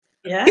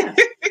Yes.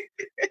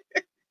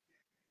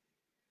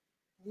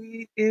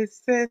 It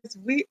says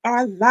we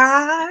are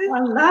live.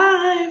 We're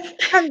live.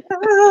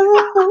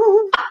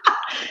 Hello.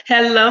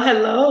 Hello,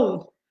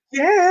 hello.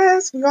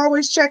 Yes, we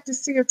always check to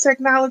see if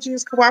technology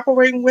is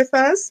cooperating with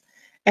us.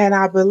 And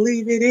I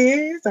believe it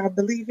is. I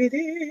believe it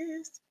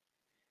is.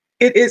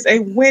 It is a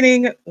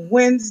winning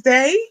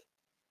Wednesday.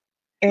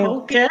 And we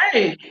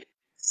Okay.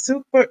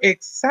 super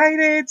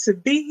excited to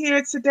be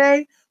here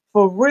today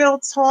for Real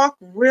Talk,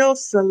 Real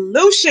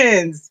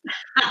Solutions.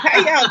 How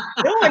y'all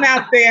doing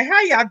out there?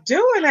 How y'all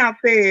doing out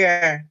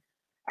there?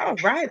 All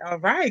right, all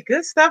right.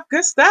 Good stuff,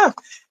 good stuff.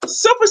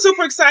 Super,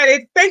 super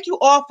excited. Thank you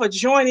all for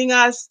joining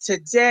us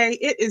today.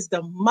 It is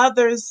the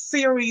Mother's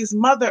Series,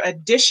 Mother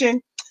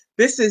Edition.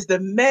 This is the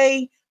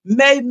May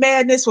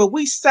Madness where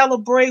we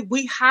celebrate,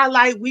 we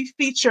highlight, we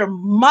feature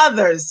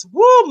mothers.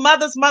 Woo,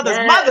 mothers, mothers,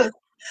 Yes. mothers.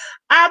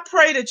 I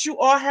pray that you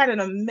all had an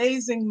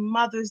amazing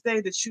Mother's Day,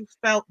 that you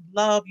felt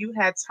love, you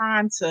had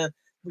time to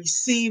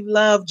receive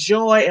love,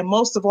 joy, and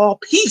most of all,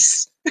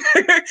 peace,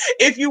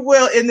 if you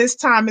will, in this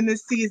time, in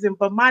this season.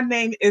 But my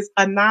name is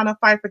Anana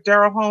Pfeiffer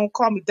Durham.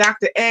 Call me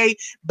Dr. A.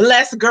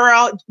 Bless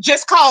girl.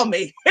 Just call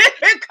me.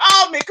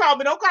 Call me.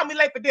 Don't call me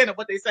late for dinner,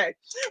 what they say.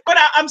 But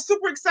I'm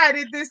super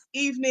excited this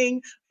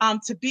evening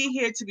to be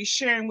here, to be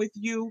sharing with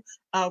you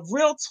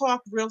Real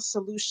Talk, Real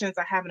Solutions.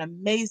 I have an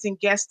amazing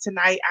guest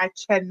tonight. I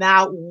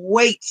cannot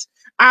wait.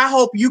 I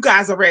hope you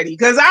guys are ready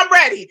because I'm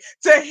ready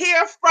to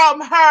hear from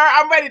her.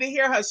 I'm ready to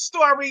hear her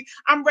story.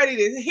 I'm ready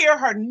to hear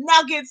her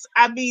nuggets.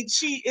 I mean,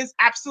 she is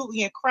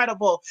absolutely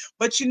incredible.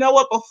 But you know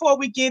what? Before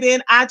we get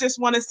in, I just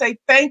want to say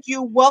thank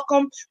you.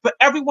 Welcome for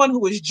everyone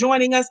who is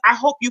joining us. I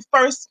hope you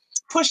first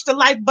push the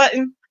like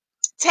button,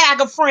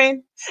 tag a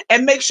friend,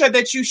 and make sure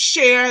that you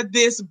share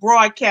this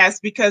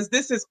broadcast because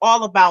this is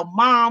all about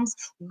moms,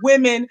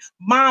 women,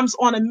 moms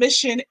on a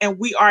mission. And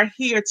we are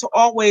here to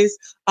always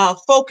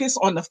focus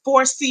on the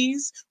 4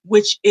 C's,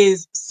 which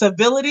is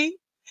civility,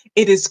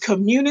 it is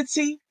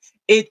community,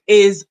 it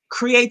is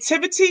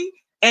creativity,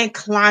 and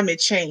climate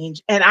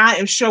change. And I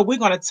am sure we're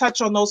going to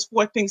touch on those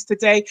 4 things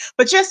today.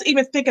 But just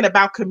even thinking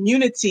about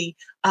community,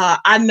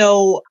 I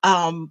know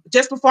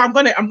just before I'm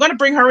gonna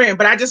bring her in,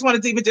 but I just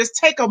wanted to even just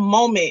take a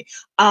moment.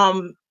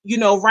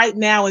 Right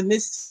now in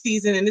this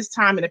season, in this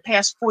time, in the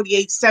past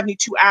 48,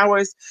 72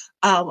 hours,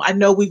 I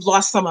know we've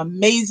lost some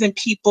amazing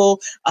people.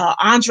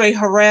 Andre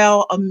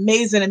Harrell,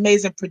 amazing,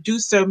 amazing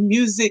producer,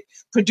 music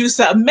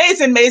producer,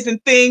 amazing, amazing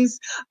things.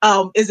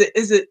 Is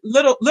it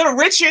Little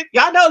Richard?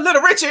 Y'all know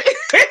Little Richard,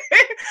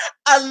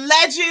 a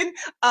legend.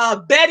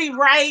 Betty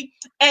Wright,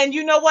 and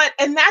you know what?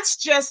 And that's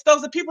just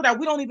those are people that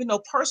we don't even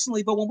know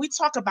personally. But when we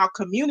talk about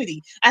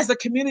community, as a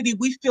community,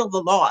 we feel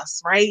the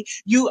loss, right?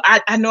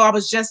 I know I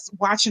was just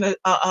watching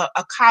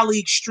a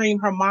colleague stream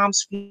her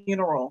mom's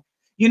funeral,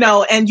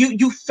 and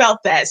you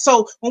felt that.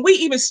 So when we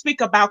even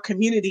speak about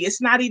community,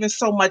 it's not even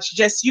so much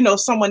just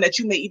someone that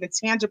you may even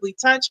tangibly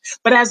touch,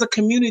 but as a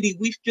community,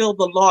 we feel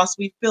the loss,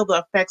 we feel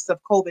the effects of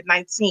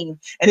COVID-19,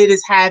 and it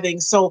is having.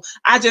 So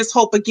I just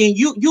hope again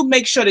you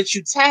make sure that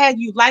you tag,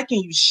 you like,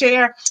 and you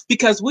share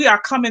because we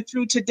are coming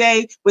through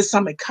today with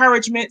some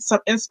encouragement, some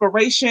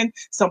inspiration,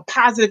 some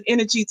positive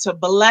energy to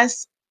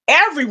bless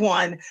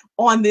everyone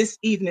on this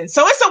evening.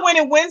 So it's a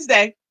winning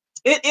Wednesday.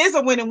 It is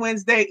a winning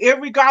Wednesday.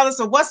 Regardless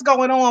of what's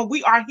going on,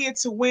 we are here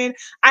to win.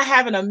 I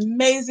have an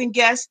amazing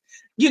guest.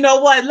 You know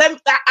what?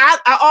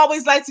 I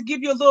always like to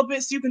give you a little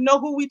bit so you can know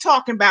who we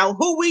talking about,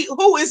 who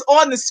is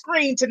on the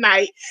screen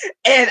tonight.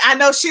 And I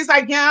know she's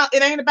like, yeah,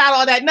 it ain't about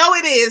all that. No,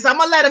 it is. I'm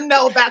gonna let them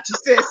know about you,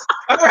 sis.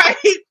 All right.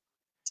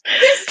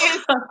 This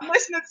is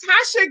Miss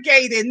Natasha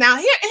Gaden. Now,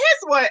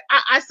 here's what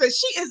I said.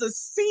 She is a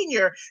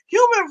senior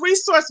human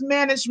resource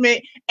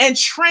management and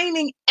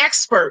training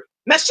expert.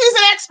 Now, she's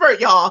an expert,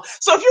 y'all.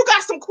 So if you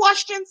got some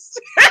questions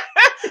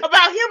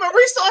about human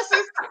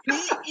resources,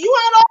 you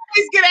won't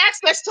always get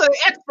access to an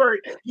expert.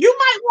 You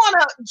might want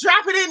to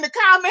drop it in the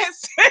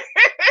comments.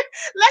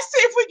 Let's see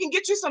if we can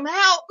get you some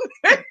help.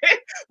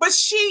 But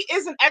she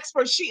is an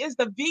expert. She is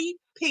the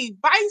VP,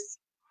 Vice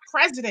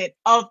President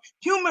of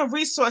Human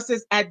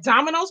Resources at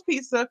Domino's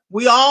Pizza.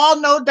 We all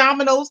know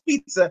Domino's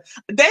Pizza.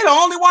 They're the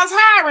only ones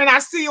hiring I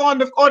see on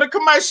the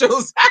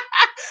commercials.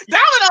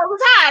 Domino's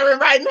is hiring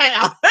right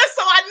now.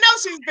 So I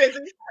know she's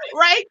busy,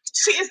 right?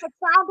 She is the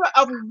founder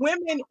of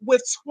Women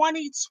with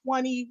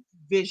 2020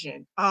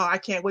 Vision. Oh, I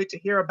can't wait to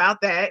hear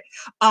about that.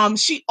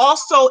 She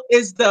also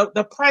is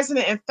the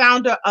president and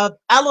founder of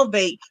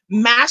Elevate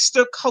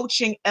Master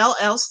Coaching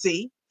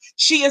LLC.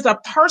 She is a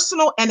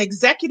personal and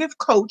executive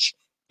coach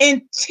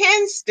in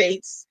 10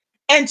 states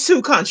and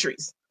 2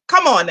 countries.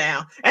 Come on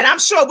now. And I'm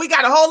sure we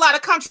got a whole lot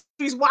of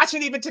countries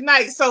watching even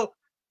tonight. So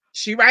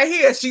she right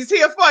here. She's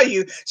here for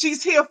you.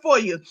 She's here for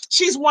you.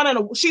 She's won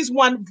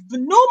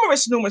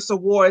numerous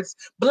awards.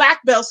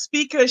 Black belt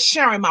speaker,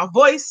 sharing my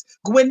voice,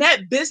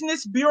 Gwinnett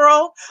Business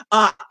Bureau,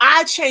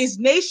 I Change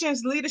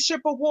Nations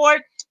Leadership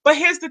Award. But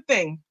here's the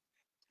thing.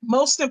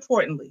 Most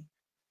importantly,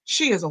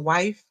 she is a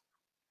wife.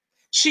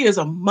 She is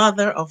a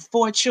mother of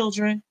 4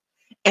 children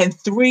and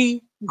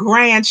 3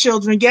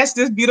 grandchildren. Yes,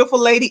 this beautiful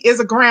lady is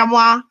a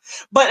grandma.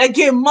 But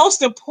again,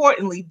 most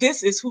importantly,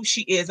 this is who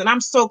she is. And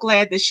I'm so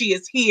glad that she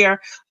is here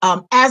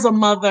as a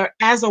mother,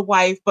 as a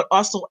wife, but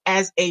also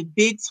as a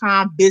big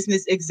time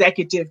business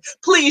executive.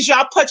 Please,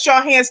 y'all, put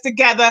your hands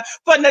together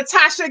for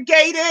Natasha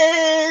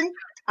Gayden.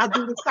 I'll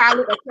do the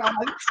silent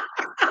applause.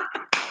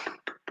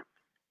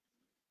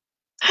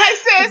 Hey,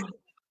 sis.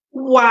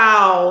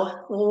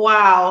 Wow.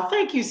 Wow.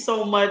 Thank you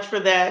so much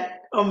for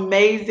that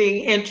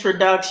amazing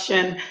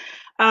introduction.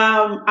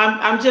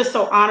 I'm just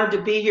so honored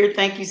to be here.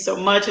 Thank you so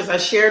much. As I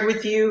shared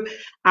with you,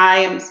 I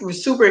am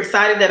super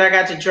excited that I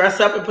got to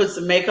dress up and put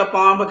some makeup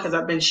on because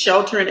I've been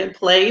sheltering in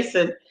place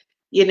and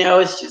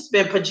it's just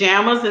been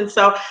pajamas. And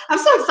so I'm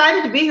so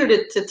excited to be here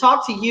to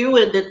talk to you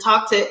and to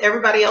talk to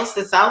everybody else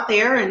that's out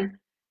there. And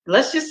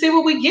let's just see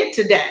what we get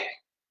today.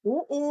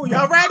 Ooh,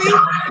 y'all ready?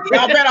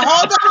 Y'all better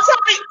hold on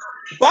tight.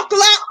 Buckle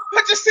up.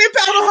 Put your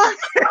seatbelt on.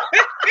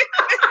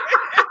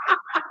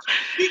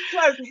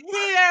 Because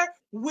here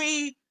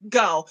we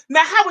go.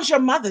 Now, how was your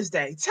Mother's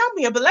Day? Tell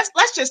me, but let's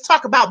just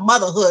talk about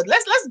motherhood.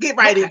 Let's get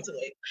right into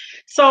it.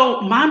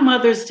 So my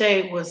Mother's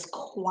Day was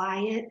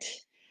quiet.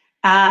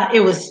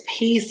 It was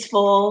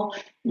peaceful.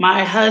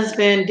 My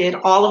husband did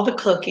all of the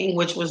cooking,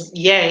 which was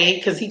yay,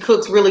 because he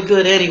cooks really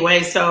good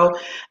anyway. So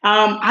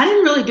I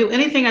didn't really do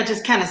anything. I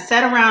just kind of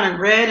sat around and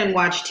read and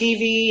watched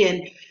TV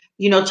and,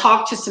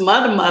 talked to some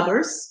other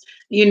mothers,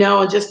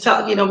 and just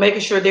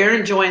making sure they're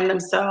enjoying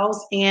themselves.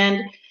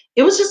 And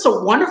it was just a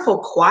wonderful,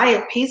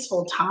 quiet,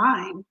 peaceful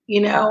time,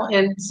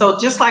 and so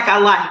just like I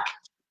like.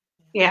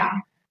 Yeah.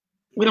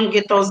 We don't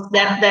get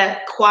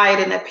that quiet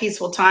and that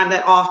peaceful time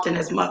that often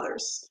as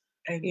mothers.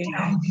 Indeed.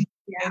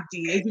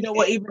 Indeed. You know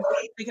what, even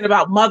thinking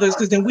about mothers,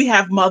 because then we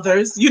have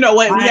mothers, we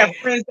have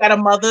friends that are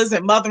mothers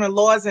and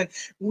mother-in-laws, and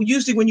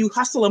usually when you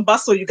hustle and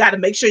bustle, you got to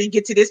make sure you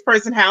get to this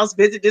person's house,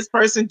 visit this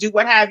person, do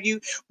what have you.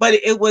 But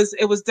it was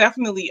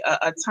definitely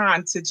a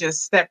time to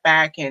just step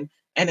back and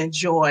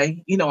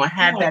enjoy, and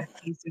have that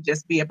peace and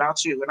just be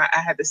about you. And I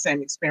had the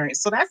same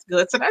experience. So that's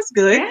good.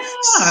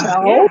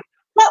 Yeah.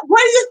 But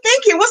what are you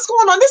thinking? What's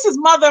going on? This is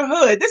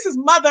motherhood. This is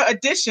mother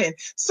edition.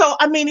 So,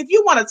 I mean, if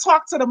you want to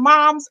talk to the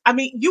moms, I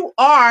mean, you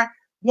are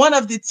one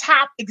of the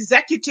top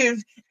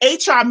executive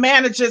HR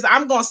managers,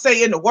 I'm going to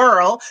say, in the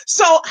world.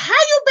 So how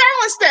you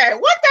balance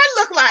that? What that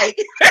look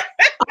like?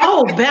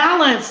 Oh,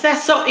 balance.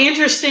 That's so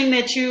interesting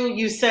that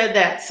you said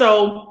that.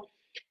 So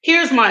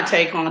here's my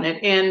take on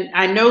it. And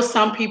I know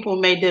some people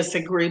may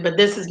disagree, but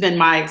this has been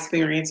my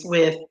experience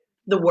with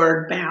the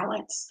word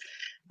balance.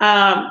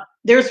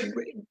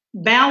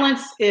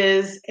 Balance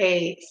is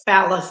a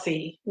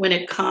fallacy when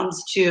it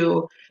comes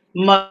to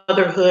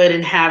motherhood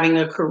and having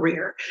a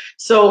career.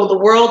 So the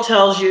world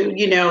tells you,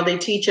 they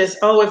teach us,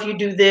 oh, if you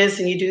do this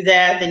and you do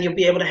that, then you'll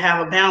be able to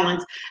have a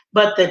balance.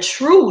 But the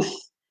truth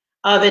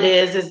of it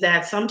is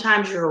that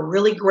sometimes you're a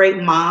really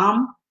great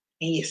mom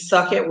and you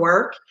suck at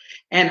work.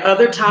 And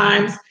other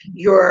times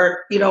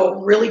you're,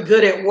 really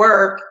good at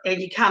work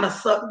and you kind of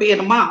suck being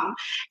a mom.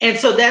 And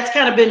so that's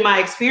kind of been my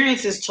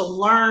experience, is to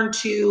learn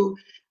to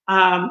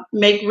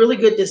make really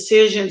good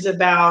decisions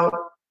about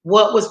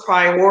what was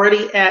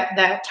priority at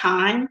that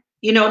time.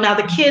 Now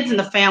the kids and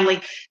the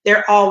family,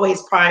 they're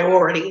always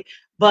priority.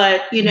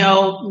 But,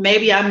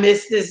 maybe I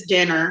missed this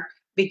dinner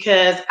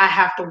because I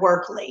have to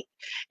work late.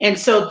 And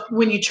so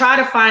when you try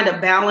to find a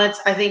balance,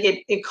 I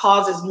think it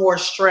causes more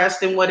stress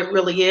than what it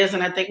really is.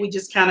 And I think we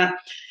just kind of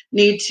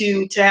need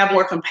to have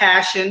more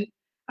compassion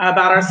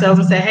about ourselves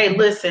and say, hey,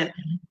 listen,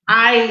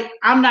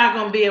 I'm not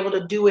going to be able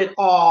to do it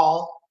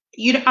all.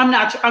 I'm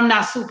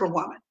not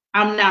Superwoman.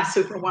 I'm not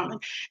Superwoman.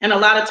 And a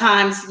lot of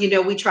times, we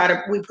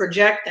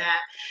project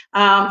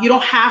that. You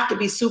don't have to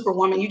be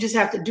Superwoman. You just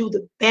have to do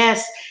the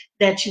best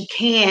that you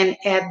can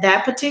at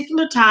that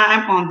particular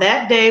time, on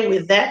that day,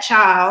 with that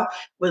child,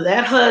 with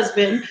that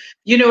husband,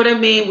 you know what I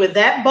mean, with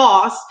that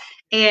boss,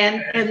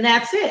 and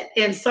that's it.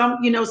 And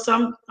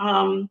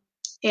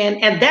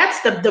and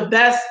that's the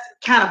best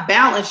kind of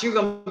balance you're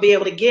going to be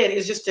able to get,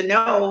 is just to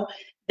know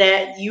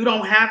that you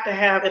don't have to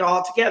have it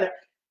all together.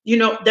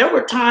 There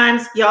were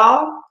times,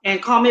 y'all,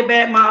 and call me a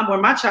bad mom, where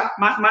my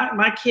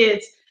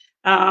kids,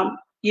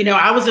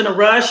 I was in a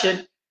rush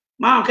and,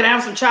 Mom, can I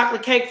have some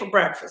chocolate cake for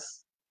breakfast?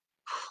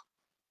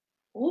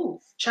 Ooh,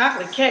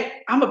 chocolate cake.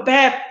 I'm a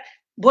bad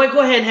boy. Go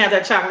ahead and have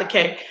that chocolate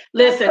cake.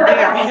 Listen,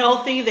 they are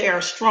healthy. They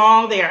are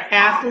strong. They are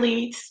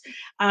athletes.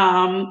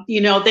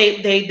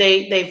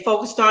 They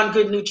focused on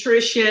good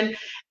nutrition,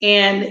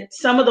 and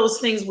some of those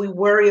things we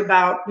worry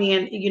about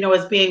being,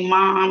 as being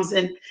moms,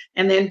 and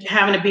then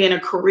having to be in a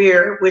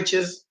career, which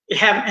is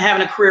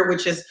having a career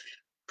which is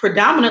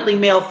predominantly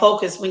male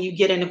focused. When you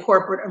get into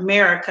corporate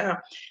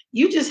America,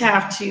 you just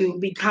have to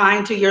be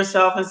kind to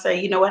yourself and say,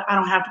 you know what, I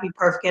don't have to be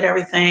perfect at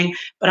everything,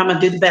 but I'm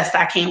gonna do the best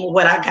I can with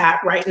what I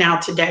got right now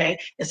today.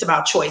 It's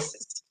about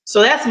choices.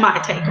 So that's my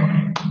take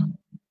on it.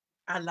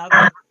 I love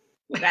it.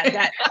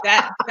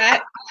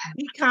 That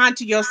be kind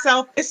to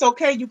yourself. It's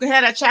okay. You can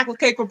have that chocolate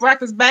cake for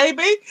breakfast,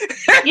 baby.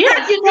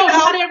 Yeah, You know,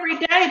 not every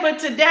day, but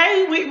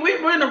today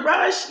we're in a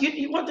rush.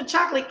 You want the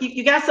chocolate,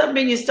 you got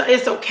something in your stomach,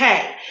 it's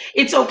okay.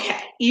 It's okay.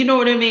 You know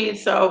what I mean?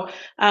 So,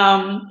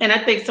 and I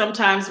think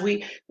sometimes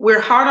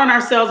we're hard on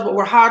ourselves, but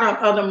we're hard on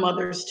other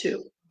mothers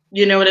too.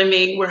 You know what I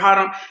mean? We're hard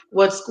on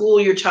what school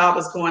your child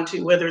is going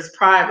to, whether it's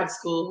private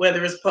school,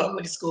 whether it's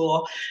public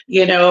school,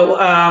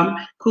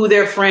 who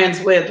they're friends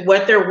with,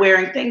 what they're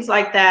wearing, things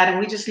like that. And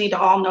we just need to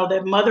all know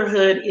that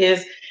motherhood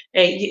is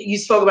you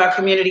spoke about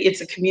community, it's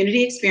a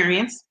community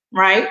experience,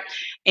 right?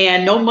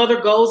 And no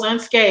mother goes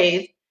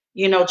unscathed.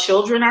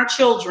 Children are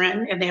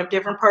children and they have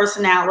different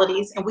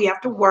personalities, and we have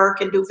to work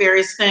and do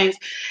various things.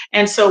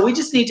 And so we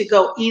just need to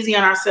go easy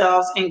on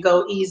ourselves and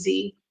go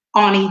easy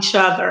on each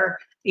other,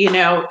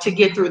 to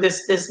get through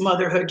this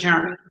motherhood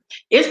journey.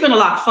 It's been a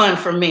lot of fun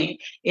for me.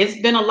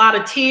 It's been a lot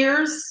of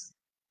tears.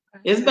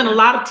 It's been a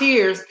lot of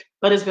tears,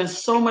 but it's been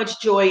so much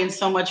joy and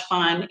so much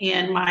fun.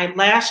 And my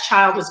last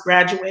child is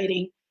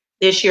graduating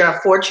this year. I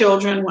have 4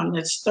 children, one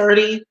that's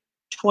 30,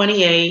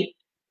 28,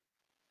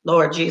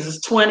 Lord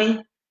Jesus,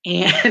 20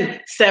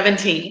 and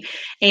 17.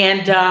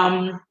 And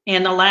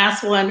the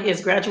last one is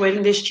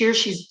graduating this year.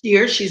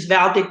 She's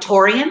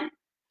valedictorian.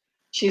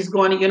 She's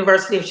going to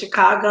University of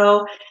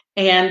Chicago,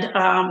 and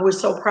we're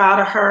so proud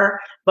of her.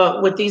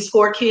 But with these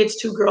 4 kids,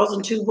 2 girls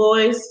and 2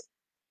 boys,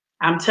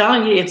 I'm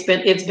telling you, it's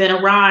been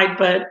a ride,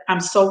 but I'm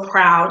so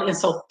proud and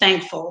so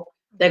thankful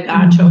that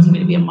God chose me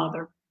to be a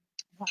mother.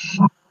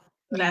 Wow.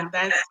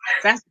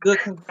 That's good.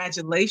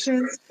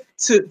 Congratulations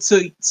to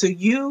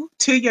you,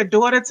 to your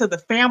daughter, to the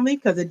family,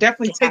 because it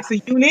definitely takes a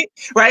unit,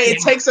 right? It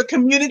takes a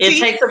community. It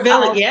takes a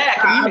village. Yeah,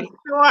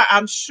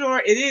 I'm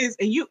sure it is.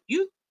 And you,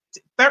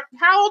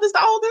 how old is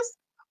the oldest?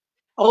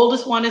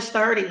 Oldest one is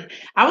 30.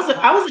 I was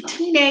a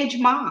teenage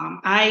mom.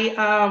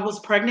 I was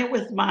pregnant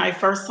with my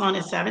first son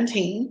at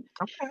 17.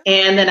 Okay.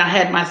 And then I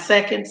had my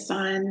second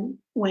son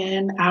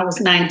when I was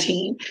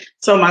 19.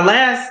 So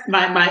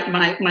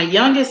my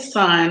youngest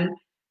son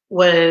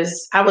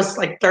I was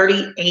like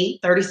 38,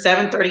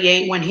 37,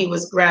 38 when he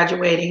was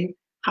graduating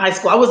high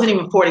school. I wasn't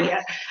even 40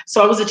 yet.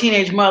 So I was a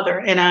teenage mother,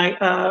 and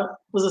I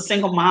was a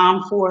single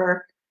mom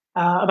for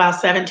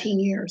about 17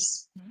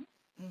 years,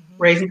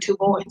 raising 2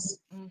 boys.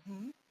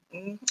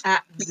 I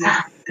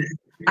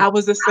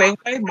was the same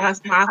way.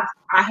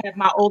 I had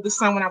my oldest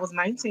son when I was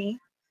 19.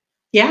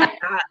 Yeah.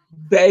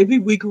 Baby,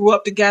 we grew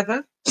up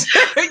together.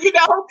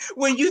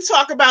 When you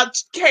talk about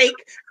cake,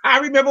 I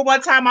remember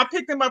one time I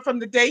picked him up from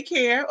the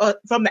daycare or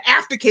from the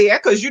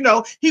aftercare, because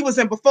he was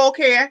in before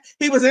care,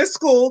 he was in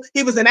school,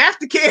 he was in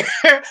aftercare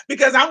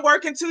because I'm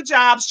working 2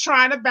 jobs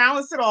trying to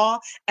balance it all.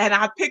 And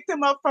I picked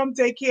him up from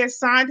daycare,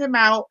 signed him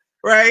out,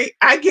 right?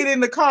 I get in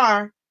the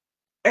car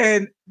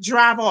and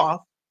drive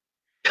off.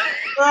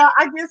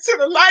 I get to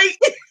the light.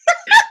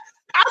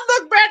 I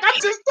look back,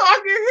 I'm just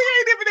talking. He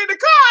ain't even in the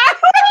car.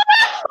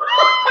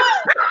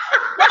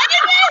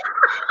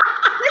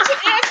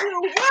 Richard Andrew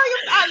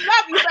Williams, I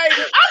love you,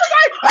 baby. I was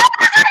like, oh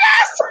my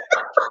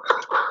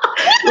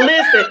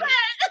goodness. Listen,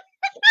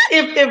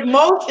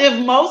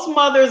 if most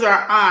mothers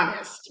are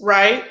honest,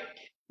 right?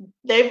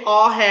 They've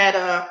all had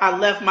a I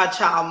left my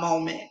child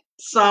moment.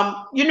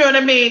 Some, you know what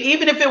I mean?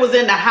 Even if it was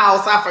in the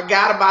house, I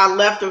forgot about, I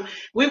left them.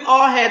 We've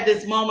all had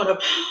this moment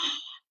of,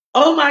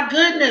 oh my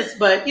goodness,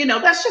 but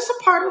that's just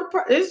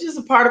it's just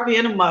a part of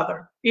being a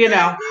mother,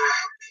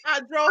 I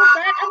drove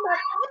back, I'm like,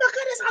 oh my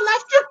goodness, I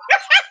left you.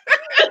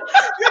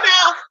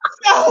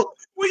 So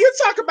when you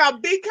talk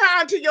about be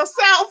kind to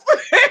yourself,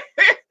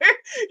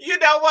 you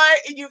know what?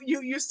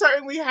 You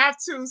certainly have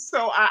to.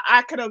 So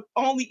I could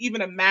only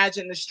even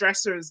imagine the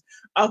stressors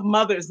of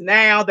mothers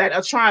now that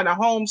are trying to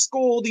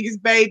homeschool these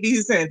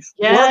babies and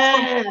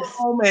work from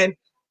home, and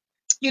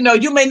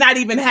you may not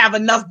even have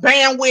enough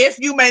bandwidth.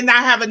 You may not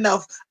have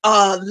enough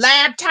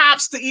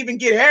laptops to even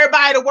get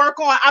everybody to work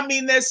on. I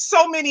mean, there's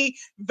so many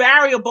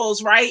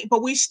variables, right?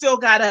 But we still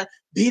gotta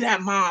be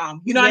that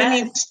mom. You know what I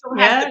mean? We still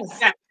have to be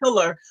that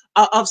pillar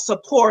of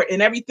support,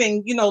 and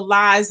everything,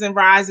 lies and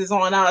rises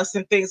on us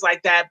and things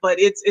like that. But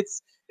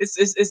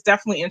it's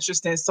definitely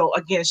interesting. So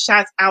again,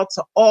 shouts out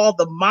to all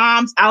the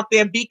moms out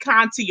there. Be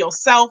kind to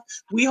yourself.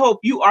 We hope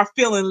you are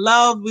feeling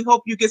loved. We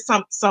hope you get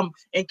some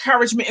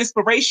encouragement,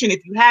 inspiration.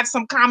 If you have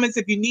some comments,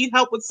 if you need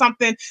help with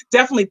something,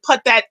 definitely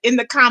put that in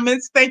the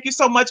comments. Thank you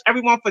so much,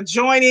 everyone, for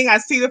joining. I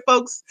see the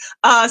folks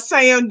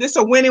saying this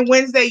a winning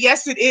Wednesday.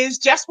 Yes, it is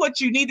just what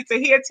you needed to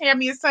hear.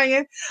 Tammy is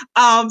saying.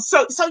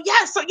 So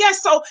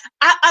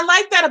I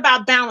like that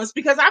about balance,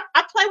 because I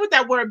play with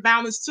that word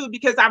balance too,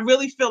 because I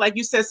really feel like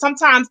you said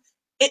sometimes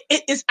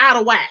it's out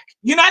of whack.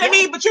 You know what I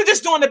mean? But you're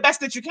just doing the best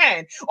that you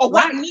can, or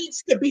what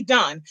needs to be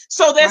done.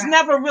 So there's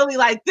never really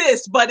like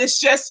this, but it's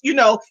just,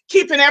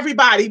 keeping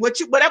everybody,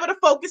 whatever the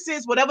focus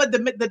is, whatever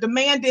the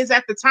demand is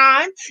at the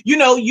time,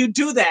 you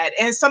do that.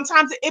 And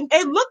sometimes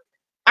it look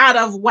out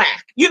of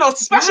whack,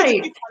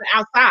 especially people on the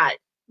outside.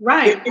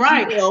 Right, if you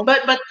right. will.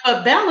 But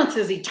balance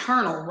is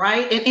eternal,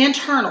 right? And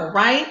internal,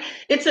 right?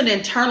 It's an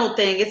internal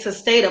thing. It's a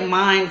state of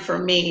mind for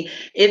me.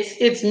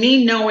 It's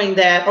me knowing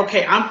that,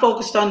 okay, I'm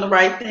focused on the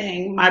right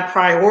thing. My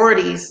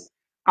priorities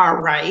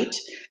are right.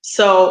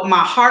 So my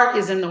heart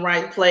is in the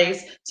right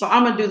place. So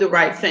I'm gonna do the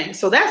right thing.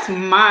 So that's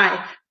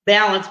my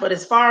balance. But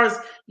as far as,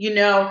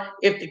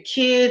 if the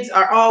kids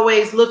are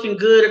always looking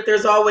good, if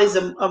there's always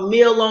a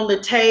meal on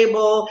the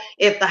table,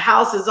 if the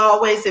house is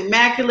always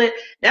immaculate,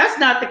 that's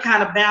not the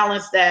kind of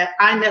balance that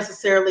I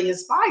necessarily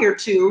aspire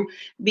to,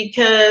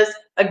 because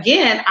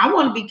again, I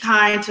want to be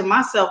kind to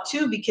myself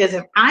too, because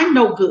if I'm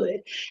no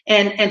good,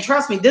 and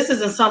trust me, this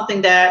isn't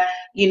something that,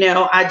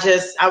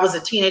 I was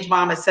a teenage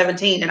mom at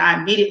 17 and I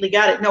immediately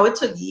got it. No, it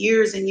took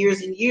years and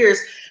years and years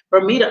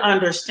for me to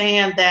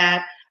understand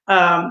that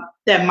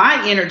that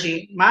my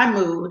energy, my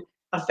mood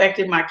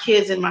affected my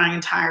kids and my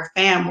entire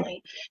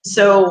family.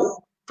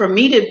 So for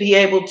me to be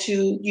able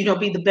to,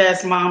 be the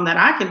best mom that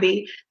I can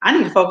be, I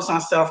need to focus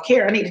on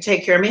self-care. I need to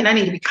take care of me, and I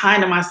need to be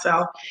kind to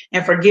myself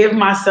and forgive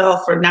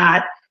myself for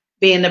not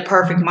being the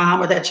perfect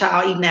mom, or that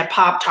child eating that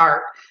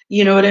Pop-Tart.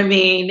 You know what I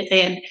mean?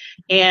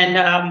 And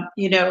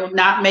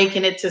not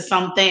making it to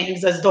some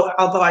things,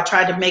 although I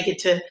tried to make it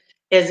to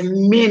as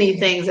many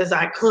things as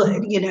I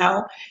could,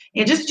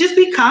 and just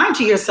be kind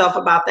to yourself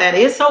about that.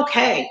 It's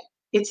okay.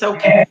 It's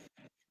okay.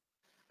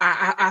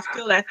 I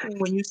feel that thing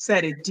when you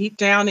said it deep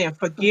down and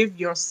forgive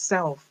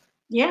yourself.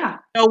 Yeah.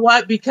 You know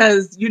what?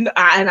 Because and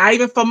I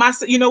even for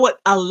myself, you know what?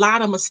 A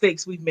lot of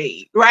mistakes we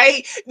made,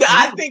 right?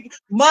 I think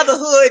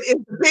motherhood is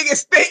the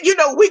biggest thing.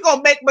 We're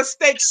gonna make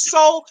mistakes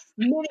so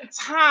many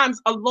times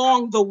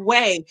along the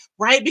way,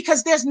 right?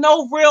 Because there's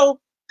no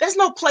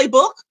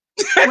playbook.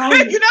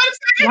 Right. You know what I'm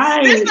saying?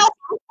 Right. There's no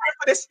blueprint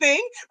for this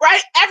thing,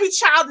 right? Every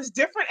child is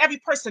different, every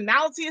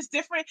personality is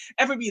different,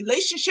 every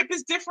relationship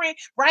is different,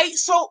 right?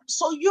 So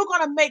you're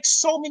gonna make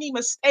so many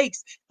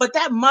mistakes, but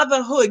that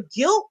motherhood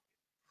guilt,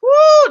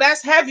 whoo,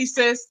 that's heavy,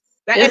 sis.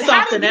 It's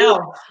something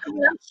else.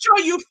 I'm sure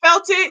you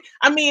felt it.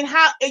 I mean,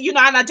 how, and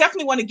I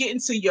definitely want to get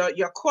into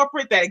your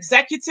corporate, that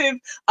executive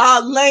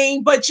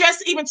lane, but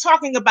just even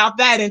talking about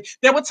that, and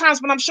there were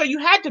times when I'm sure you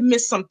had to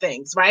miss some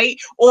things, right?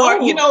 Or,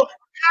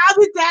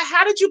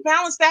 how did you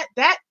balance that?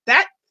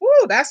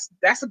 Whoo, that's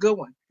a good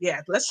one.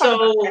 Yeah, let's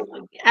talk about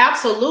that.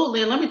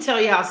 Absolutely. And let me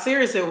tell you how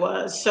serious it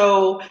was.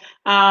 So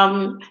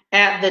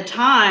at the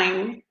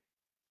time,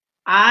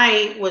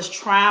 I was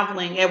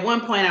traveling. At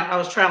one point, I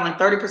was traveling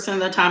 30% of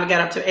the time. I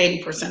got up to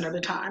 80% of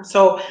the time.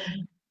 So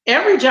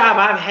every job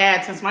I've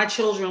had since my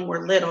children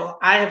were little,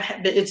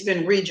 it's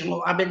been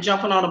regional. I've been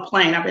jumping on a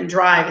plane. I've been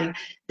driving.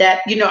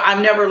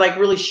 I've never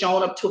really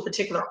shown up to a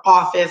particular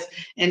office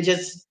and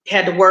just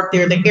had to work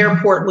there. The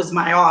airport was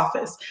my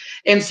office.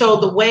 And so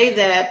the way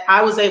that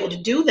I was able to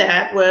do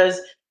that was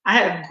I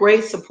had a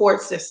great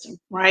support system,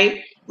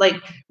 right? Like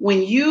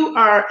when you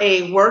are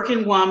a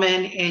working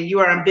woman and you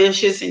are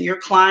ambitious and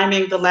you're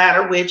climbing the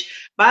ladder, which,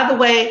 by the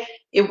way,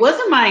 it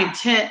wasn't my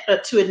intent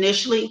to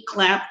initially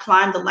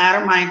climb the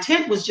ladder. My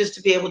intent was just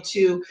to be able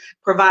to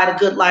provide a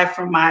good life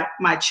for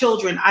my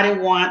children. I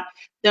didn't want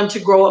them to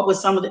grow up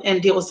with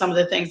and deal with some of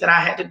the things that I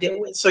had to deal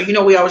with. So,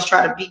 we always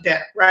try to be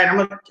better, right? I'm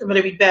going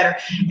to be better.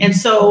 And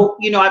so,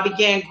 I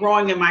began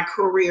growing in my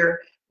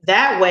career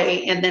that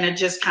way, and then it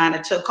just kind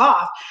of took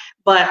off.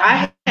 But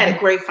I had a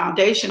great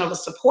foundation of a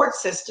support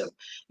system.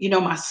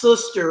 My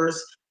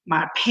sisters,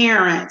 my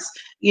parents,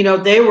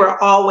 they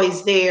were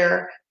always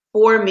there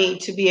for me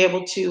to be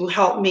able to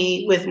help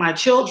me with my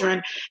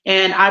children.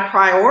 And I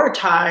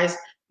prioritized,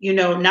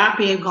 not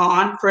being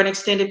gone for an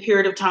extended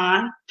period of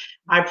time.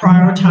 I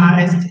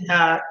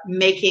prioritized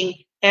making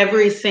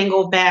every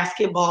single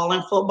basketball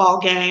and football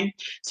game.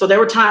 So there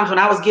were times when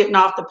I was getting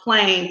off the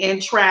plane in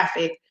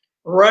traffic,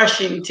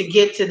 rushing to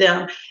get to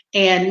them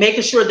and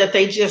making sure that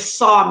they just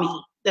saw me.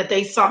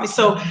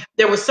 So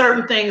there were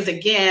certain things,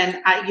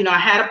 again, I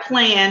had a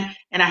plan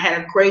and I had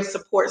a great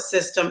support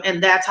system,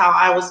 and that's how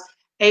I was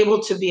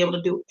able to be able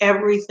to do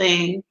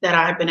everything that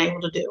I've been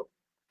able to do.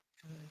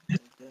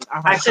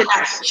 I said,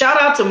 shout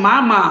out to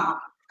my mom.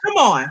 Come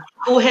on.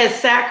 Who has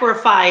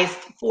sacrificed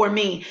for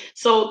me.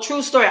 So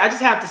true story. I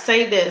just have to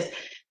say this.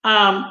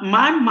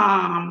 My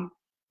mom,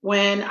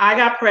 when I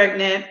got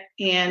pregnant,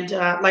 and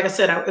like I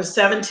said, I was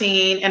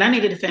 17 and I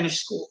needed to finish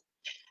school.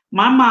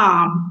 My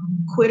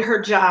mom quit her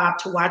job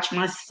to watch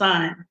my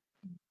son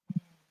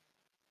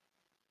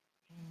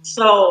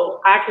so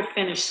I could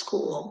finish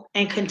school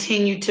and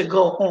continue to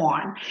go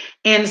on.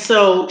 And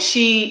so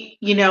she,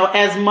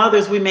 as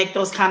mothers, we make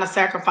those kind of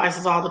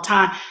sacrifices all the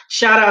time.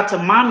 Shout out to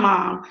my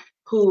mom,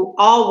 who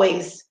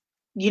always,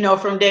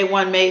 from day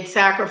one made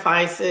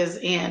sacrifices.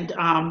 And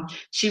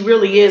she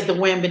really is the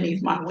wind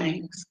beneath my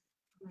wings.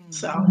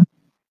 So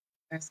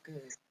that's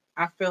good.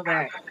 I feel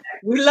that.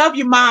 We love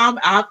you, Mom.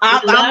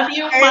 I love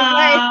you,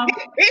 Mom.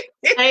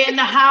 Stay in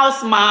the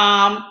house,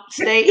 Mom.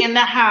 Stay in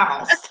the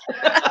house.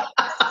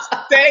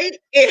 Stay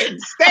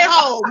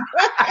home.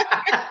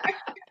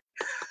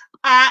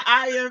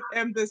 I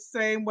am the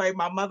same way.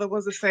 My mother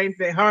was the same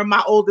thing. Her and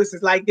my oldest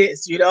is like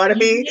this. You know what I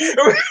mean?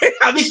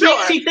 I'm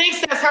sure. She thinks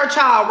that's her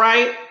child,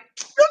 right?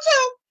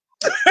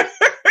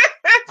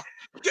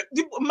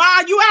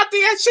 Ma, you out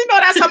there? She know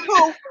that's her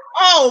poo.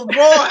 Oh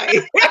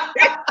boy.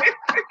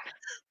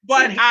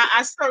 But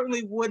I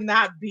certainly would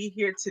not be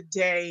here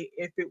today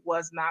if it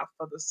was not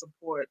for the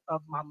support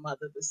of my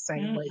mother, the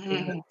same way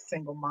being a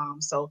single mom.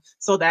 So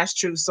that's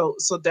true. So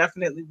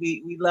definitely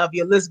we love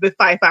you. Elizabeth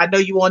Pfeiffer, I know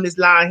you on this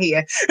line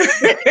here.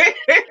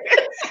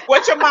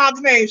 What's your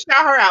mom's name?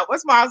 Shout her out.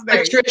 What's mom's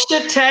name?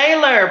 Patricia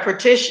Taylor.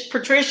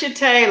 Patricia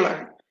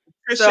Taylor.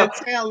 Patricia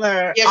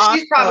Taylor. Yeah, awesome.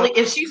 She's probably,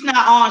 if she's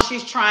not on,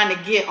 she's trying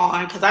to get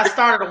on because I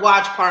started a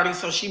watch party,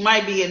 so she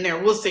might be in there.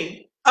 We'll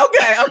see.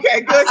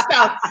 Okay, good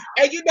stuff.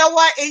 And you know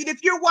what? And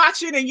if you're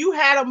watching and you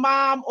had a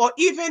mom or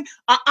even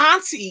an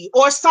auntie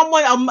or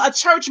someone, a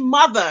church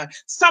mother,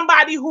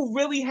 somebody who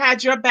really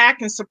had your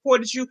back and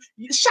supported you,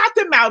 shout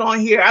them out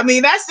on here. I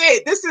mean, that's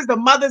it. This is the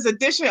mother's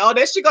edition. Oh,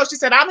 there she goes. She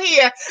said, I'm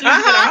here.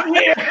 I'm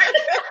here.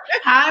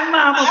 Hi,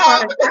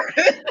 Mama.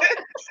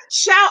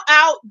 Shout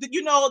out,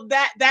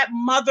 that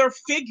mother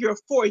figure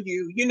for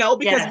you,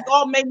 because we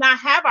all may not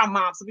have our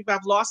moms. Some people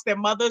have lost their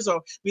mothers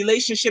or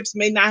relationships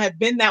may not have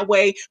been that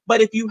way.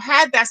 But if you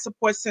had that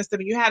support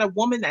system, you had a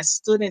woman that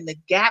stood in the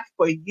gap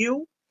for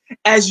you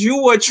as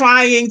you were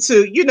trying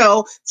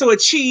to, to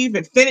achieve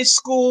and finish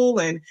school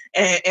and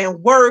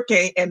work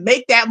and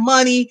make that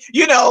money,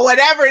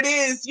 whatever it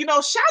is,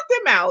 shout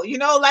them out,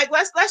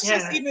 let's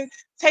just even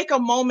take a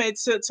moment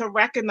to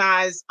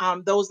recognize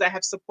those that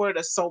have supported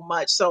us so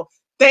much. So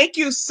thank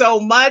you so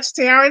much,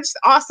 Terrence.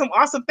 Awesome.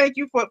 Thank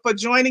you for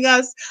joining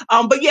us.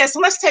 But yes,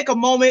 let's take a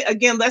moment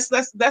again. Let's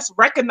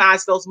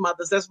recognize those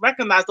mothers. Let's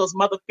recognize those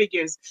mother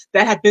figures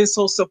that have been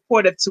so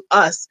supportive to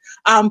us.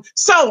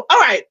 So all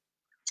right.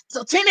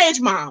 So teenage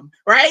mom,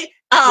 right?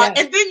 And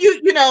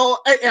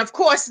then of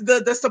course,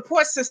 the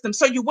support system.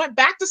 So you went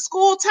back to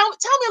school. Tell me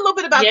a little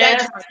bit about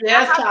that.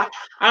 Yes,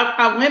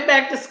 I went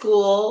back to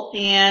school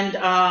and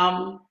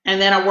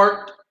then I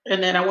worked.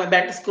 And then I went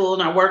back to school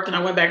and I worked and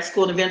I went back to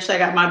school and eventually I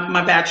got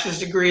my bachelor's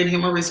degree in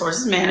human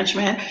resources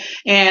management.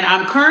 And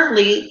I'm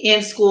currently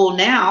in school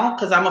now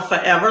because I'm a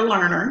forever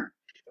learner.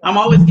 I'm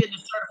always getting a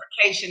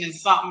certification in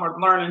something or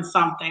learning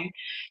something.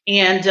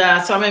 And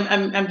so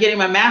I'm getting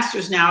my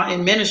master's now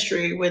in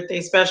ministry with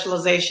a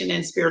specialization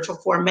in spiritual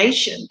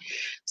formation.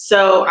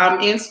 So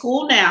I'm in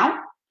school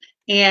now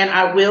and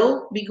I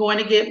will be going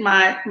to get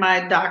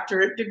my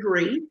doctorate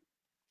degree.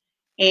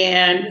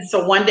 And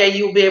so one day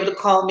you'll be able to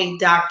call me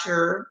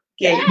Dr.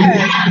 Gates.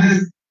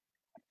 Yes.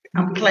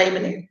 I'm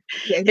claiming it.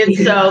 Yes. And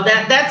so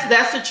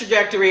that's the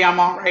trajectory I'm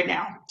on right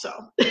now. So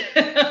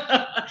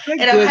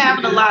and I'm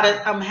having a lot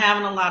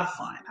of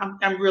fun.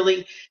 I'm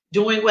really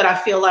doing what I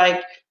feel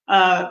like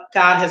God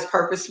has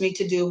purposed me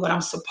to do, what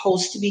I'm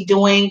supposed to be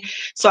doing.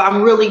 So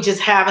I'm really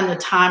just having the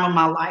time of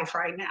my life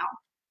right now.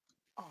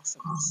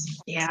 Awesome.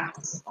 Yeah.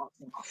 Awesome.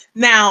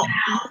 Now,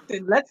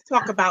 let's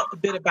talk a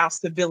bit about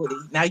civility.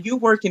 Now, you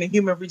work in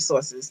human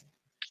resources.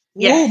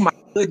 Yes. Oh my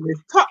goodness.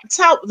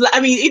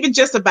 Even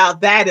just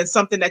about that is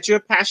something that you're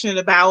passionate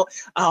about.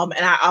 And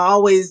I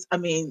always,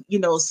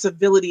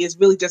 civility is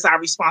really just our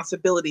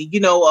responsibility,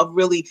 of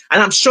really,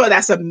 and I'm sure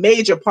that's a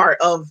major part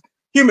of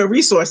human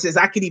resources.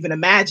 I could even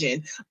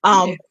imagine.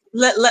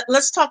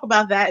 Let's talk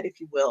about that,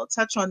 if you will.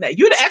 Touch on that.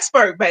 You're the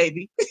expert,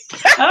 baby.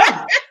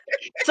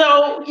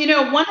 So,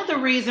 one of the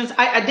reasons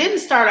I didn't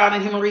start out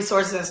in human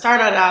resources, I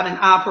started out in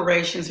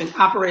operations and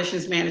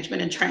operations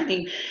management and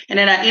training. And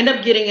then I end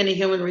up getting into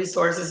human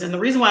resources. And the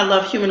reason why I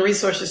love human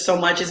resources so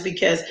much is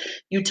because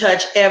you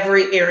touch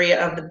every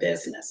area of the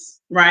business,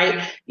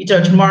 right? You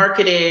touch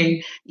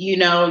marketing, you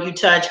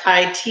touch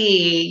IT,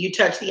 you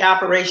touch the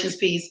operations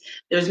piece.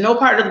 There's no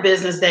part of the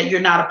business that you're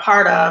not a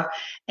part of.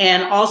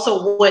 And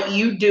also what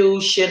you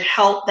do should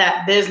help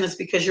that business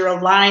because you're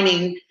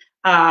aligning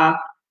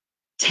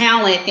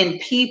talent and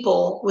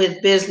people with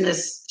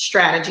business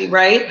strategy,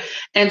 right?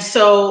 And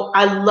so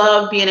I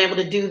love being able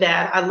to do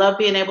that. I love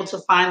being able to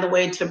find the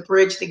way to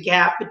bridge the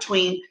gap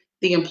between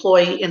the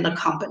employee and the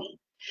company.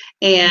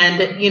 And,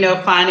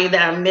 finding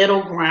that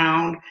middle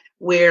ground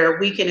where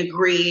we can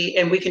agree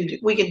and we can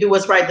do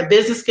what's right. The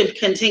business can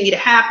continue to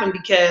happen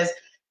because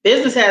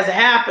business has to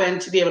happen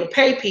to be able to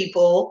pay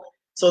people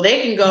so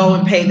they can go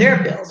and pay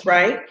their bills,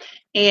 right?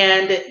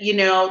 And,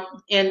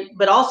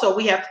 but also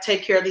we have to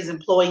take care of these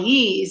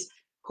employees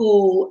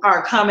who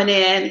are coming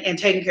in and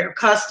taking care of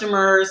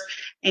customers,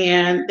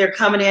 and they're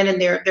coming in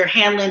and they're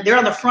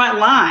on the front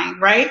line,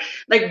 right?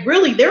 Like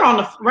really,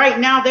 right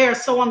now they are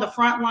so on the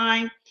front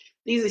line.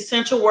 These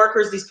essential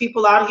workers, these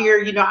people out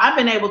here, I've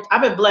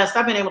been blessed.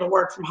 I've been able to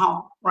work from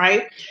home,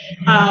 right?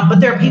 But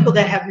there are people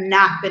that have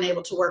not been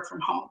able to work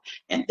from home,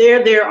 and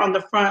they're there on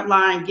the front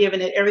line,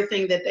 giving it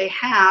everything that they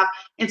have.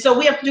 And so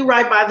we have to do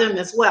right by them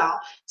as well.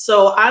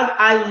 So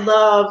I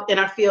love, and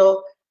I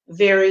feel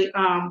very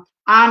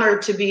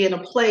honored to be in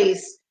a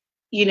place,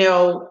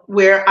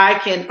 where I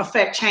can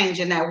affect change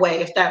in that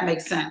way, if that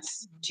makes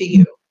sense to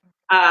you.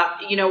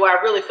 you know, where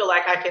I really feel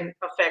like I can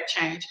affect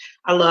change.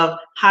 I love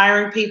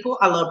hiring people.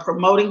 I love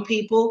promoting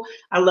people.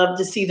 I love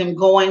to see them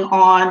going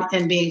on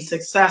and being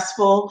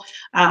successful.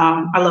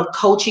 I love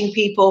coaching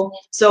people.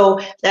 So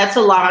that's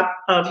a lot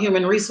of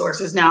human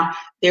resources. Now,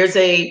 there's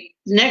a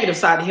negative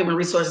side of human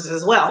resources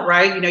as well,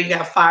 right? You know, you got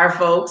to fire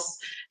folks,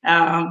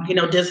 you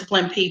know,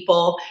 discipline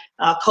people.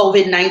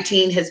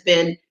 COVID-19 has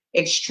been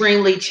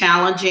extremely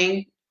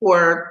challenging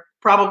for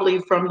probably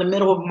from the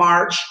middle of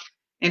March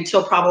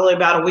until probably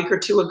about a week or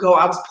two ago.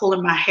 I was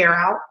pulling my hair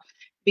out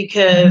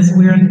because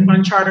we're in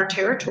uncharted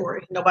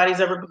territory.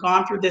 Nobody's ever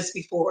gone through this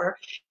before,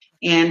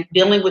 and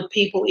dealing with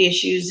people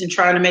issues and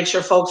trying to make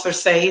sure folks are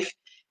safe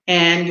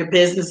and your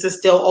business is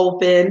still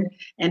open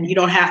and you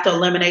don't have to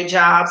eliminate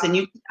jobs.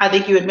 And I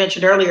think you had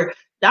mentioned earlier,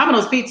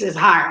 Domino's Pizza is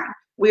hiring.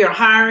 We are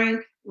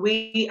hiring.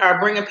 We are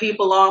bringing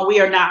people on. We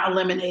are not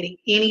eliminating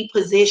any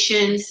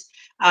positions.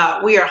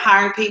 We are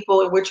hiring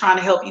people and we're trying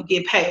to help you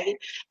get paid.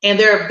 And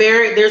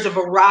there's a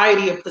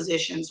variety of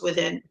positions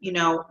within, you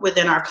know,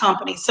 within our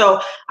company.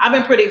 So I've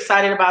been pretty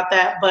excited about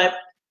that. But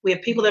we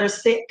have people that are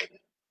sick,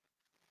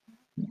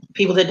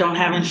 people that don't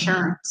have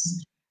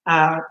insurance,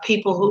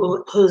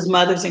 people whose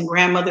mothers and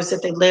grandmothers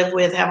that they live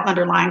with have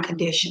underlying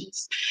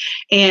conditions.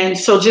 And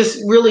so just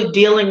really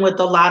dealing with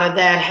a lot of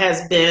that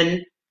has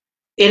been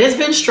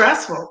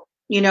stressful.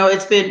 You know,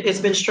 it's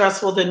been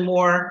stressful than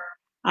more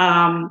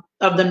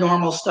of the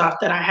normal stuff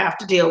that I have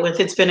to deal with.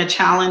 It's been a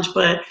challenge,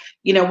 but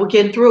you know, we're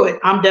getting through it.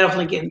 I'm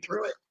definitely getting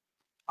through it.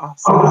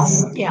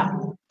 Awesome. Yeah.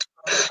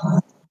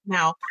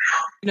 Now,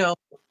 you know,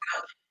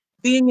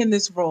 being in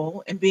this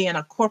role and being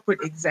a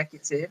corporate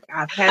executive,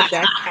 I've had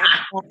that.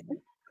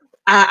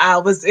 I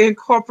was in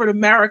corporate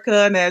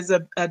America and as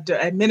a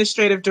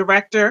administrative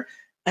director,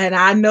 and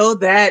I know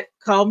that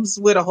comes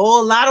with a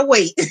whole lot of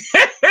weight.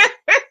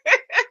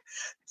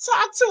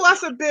 Talk to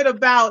us a bit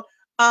about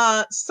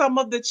some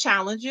of the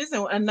challenges,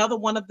 and another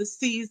one of the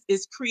C's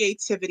is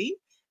creativity.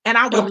 And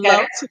I would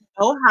love to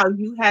know how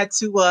you had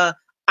to,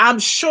 I'm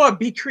sure,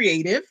 be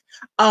creative.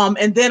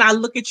 And then I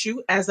look at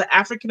you as an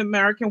African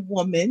American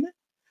woman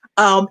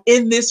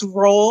in this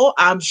role.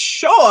 I'm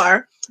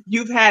sure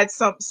you've had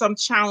some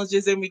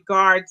challenges in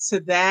regards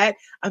to that.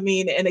 I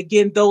mean, and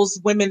again,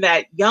 those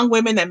young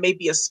women that may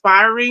be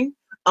aspiring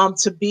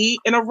to be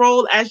in a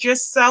role as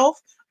yourself.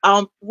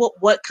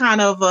 What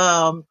kind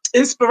of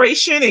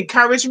inspiration,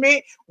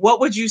 encouragement, what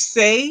would you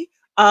say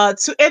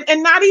to,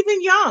 and not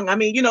even young? I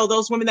mean, you know,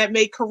 those women that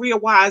may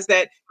career-wise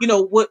that, you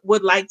know,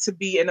 would like to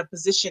be in a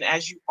position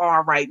as you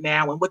are right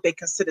now and what they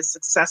consider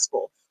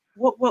successful.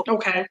 What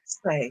okay.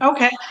 Say?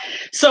 Okay.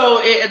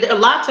 So a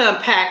lot to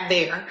unpack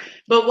there.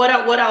 But what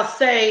I'll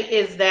say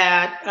is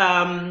that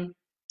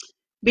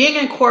being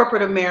in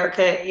corporate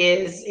America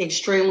is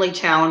extremely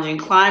challenging.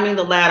 Climbing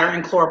the ladder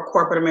in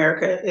corporate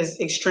America is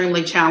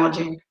extremely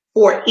challenging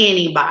for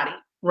anybody,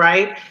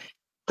 right?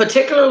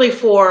 Particularly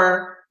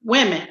for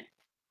women.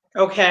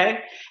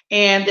 Okay.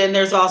 And then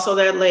there's also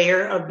that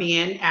layer of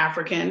being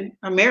African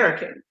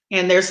American.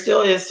 And there's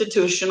still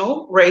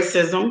institutional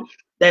racism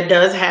that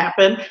does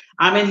happen.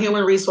 I'm in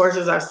human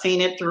resources. I've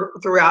seen it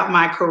throughout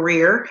my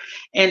career.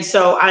 And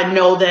so I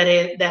know that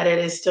it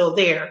is still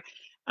there.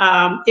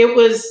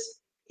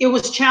 It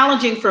was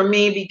challenging for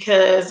me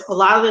because a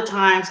lot of the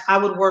times I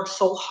would work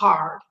so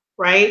hard,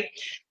 right?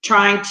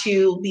 Trying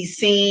to be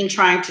seen,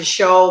 trying to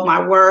show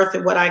my worth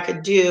and what I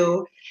could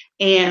do.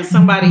 And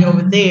somebody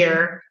over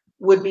there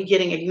would be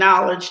getting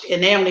acknowledged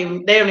and they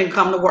don't even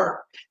come to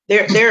work.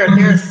 They're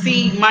a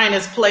C-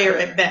 player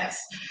at best.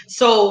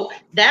 So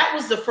that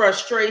was the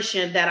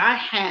frustration that I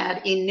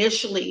had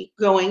initially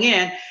going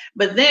in.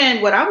 But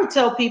then what I would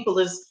tell people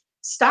is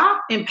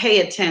stop and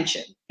pay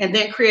attention and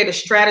then create a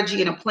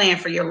strategy and a plan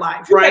for your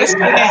life, right?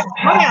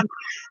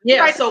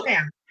 Yeah. So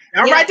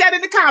I'll write that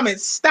in the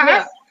comments. Stop.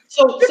 Yeah.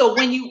 So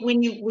when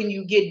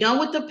you get done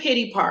with the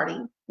pity party,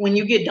 when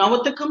you get done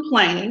with the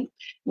complaining,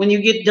 when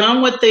you get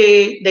done with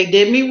they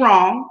did me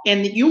wrong,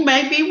 and you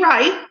may be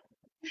right.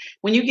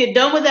 When you get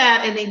done with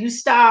that, and then you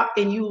stop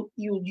and you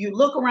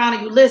look around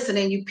and you listen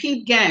and you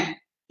peep game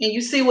and you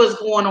see what's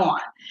going on,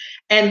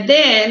 and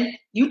then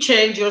you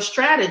change your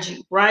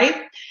strategy,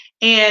 right?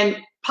 And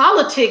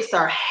politics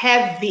are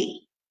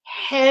heavy.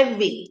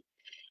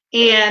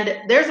 And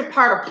there's a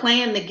part of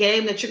playing the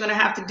game that you're going to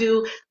have to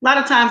do. A lot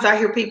of times I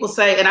hear people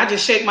say, and I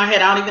just shake my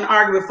head, I don't even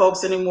argue with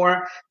folks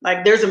anymore.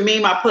 Like there's a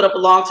meme I put up a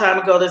long time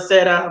ago that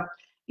said,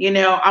 you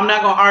know, I'm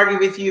not going to argue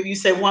with you. You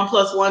say 1 +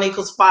 1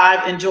 =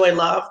 5, enjoy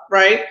love,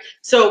 right?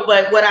 So,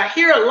 but what I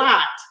hear a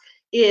lot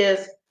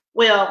is,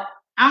 well,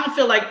 I don't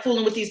feel like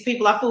fooling with these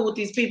people. I fool with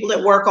these people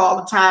at work all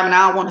the time, and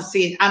I don't want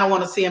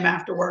to see them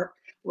after work.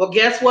 Well,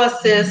 guess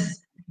what, sis?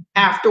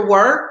 After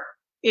work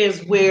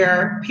is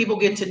where people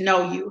get to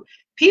know you.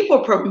 People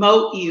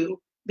promote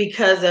you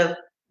because of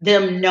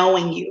them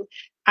knowing you.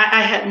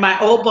 I had my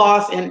old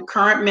boss and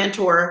current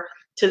mentor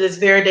to this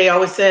very day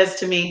always says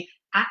to me,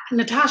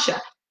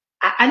 Natasha,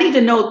 I need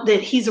to know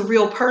that he's a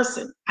real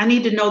person. I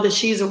need to know that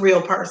she's a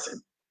real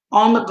person.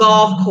 On the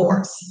golf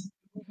course,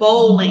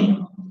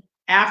 bowling,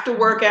 after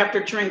work, after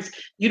drinks.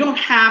 You don't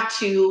have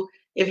to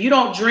If you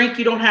don't drink,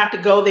 you don't have to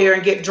go there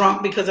and get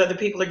drunk because other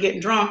people are getting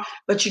drunk,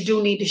 but you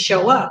do need to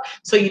show up.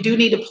 So you do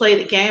need to play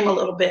the game a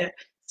little bit.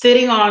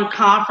 Sitting on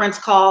conference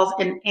calls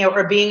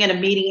or being in a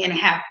meeting and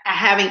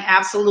having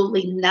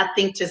absolutely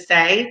nothing to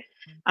say,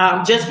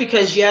 just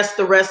because, yes,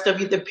 the rest of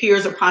you, the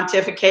peers are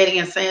pontificating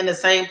and saying the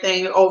same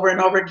thing over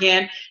and over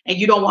again, and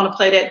you don't want to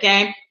play that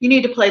game, you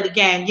need to play the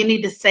game. You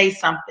need to say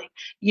something.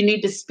 You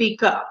need to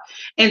speak up.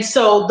 And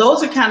so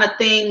those are kind of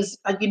things,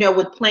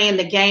 with playing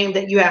the game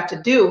that you have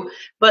to do.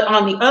 But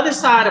on the other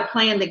side of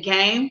playing the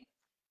game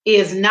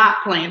is not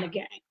playing the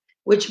game,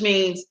 which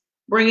means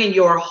bringing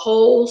your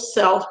whole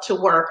self to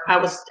work. I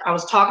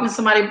was talking to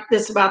somebody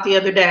this about the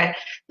other day.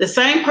 The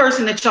same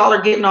person that y'all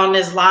are getting on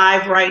this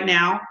live right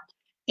now,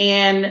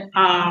 and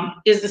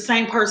is the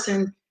same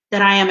person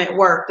that I am at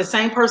work. The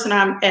same person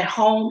I'm at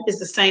home is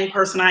the same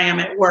person I am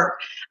at work.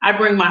 I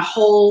bring my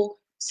whole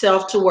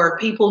self to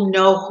work. People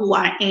know who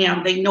I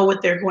am. They know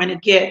what they're going to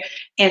get.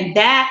 And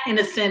that, in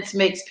a sense,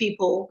 makes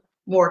people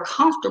more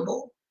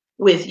comfortable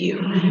with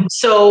you.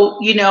 So,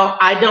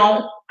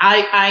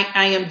 I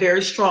am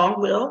very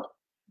strong-willed.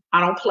 I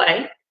don't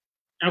play.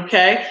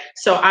 Okay.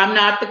 So I'm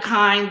not the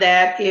kind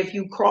that if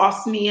you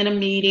cross me in a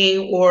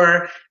meeting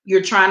or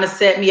you're trying to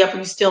set me up and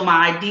you steal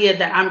my idea,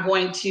 that I'm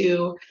going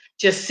to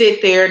just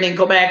sit there and then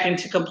go back and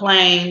to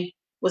complain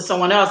with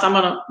someone else.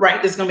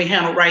 This is going to be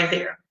handled right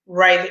there,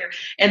 right there.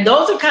 And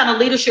those are kind of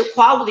leadership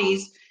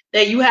qualities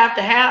that you have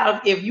to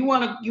have if you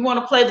want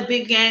to play the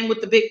big game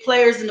with the big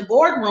players in the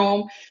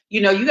boardroom.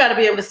 You got to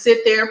be able to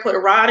sit there, put a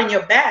rod in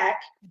your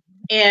back,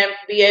 and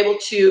be able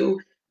to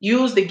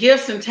use the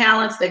gifts and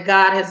talents that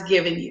God has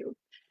given you.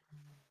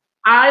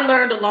 I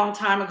learned a long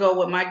time ago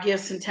what my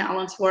gifts and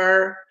talents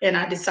were, and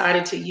I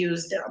decided to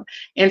use them.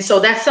 And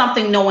so that's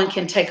something no one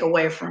can take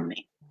away from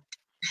me.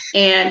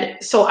 And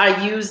so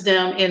I use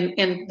them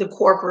in the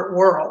corporate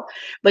world.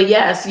 But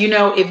yes,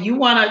 if you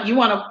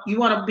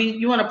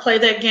wanna play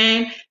that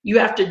game, you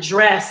have to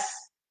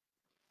dress.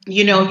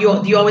 You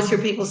always hear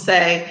people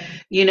say,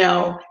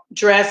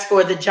 dress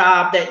for the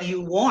job that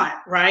you want,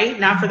 right?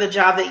 Not for the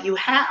job that you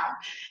have.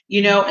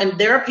 And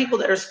there are people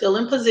that are still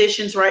in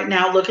positions right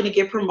now looking to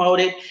get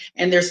promoted,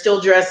 and they're still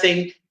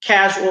dressing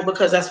casual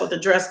because that's what the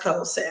dress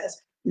code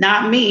says.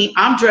 Not me.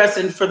 I'm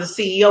dressing for the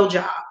CEO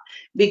job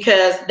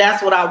because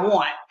that's what I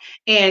want.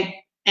 And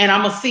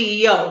I'm a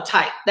CEO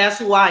type. That's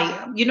who I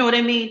am. You know what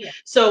I mean? Yeah.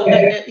 So,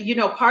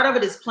 part of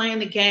it is playing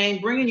the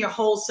game, bringing your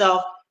whole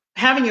self,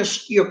 having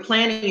your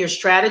plan and your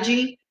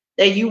strategy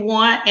that you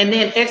want, and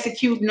then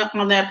executing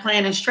on that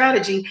plan and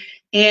strategy,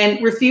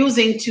 and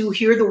refusing to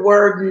hear the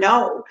word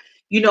no.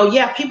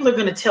 People are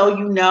going to tell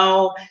you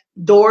no,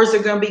 doors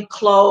are going to be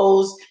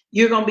closed,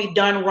 you're going to be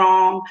done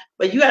wrong,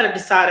 but you got to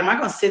decide, am I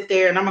going to sit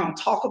there and I'm going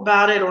to talk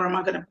about it, or am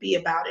I going to be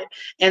about it?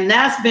 And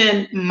that's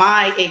been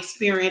my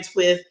experience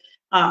with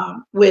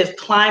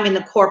climbing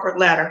the corporate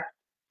ladder.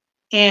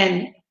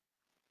 And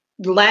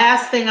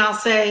last thing I'll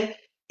say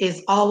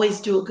is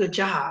always do a good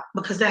job,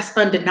 because that's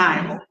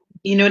undeniable.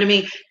 You know what I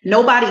mean?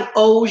 Nobody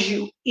owes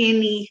you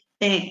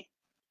anything.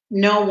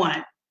 No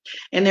one.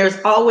 And there's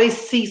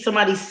always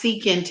somebody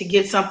seeking to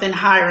get something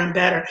higher and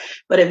better.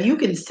 But if you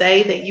can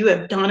say that you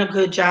have done a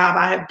good job,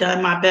 I have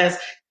done my best,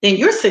 then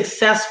you're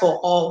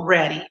successful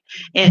already.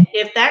 And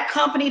if that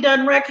company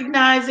doesn't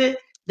recognize it,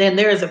 then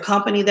there is a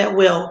company that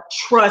will.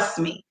 Trust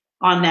me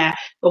on that.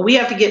 But we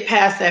have to get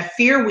past that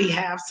fear we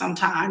have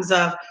sometimes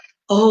of,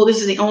 oh, this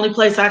is the only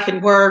place I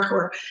can work,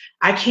 or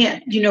I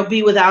can't,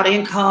 be without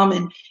income.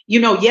 And,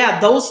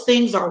 those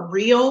things are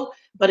real,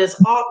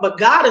 but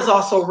God is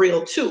also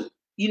real too.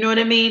 You know what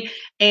I mean?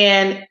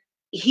 And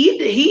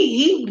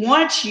he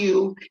wants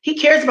you, he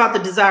cares about the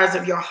desires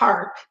of your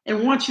heart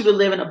and wants you to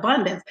live in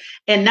abundance,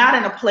 and not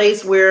in a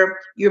place where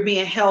you're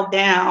being held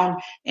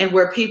down and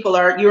where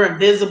you're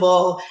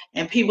invisible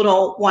and people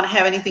don't want to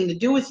have anything to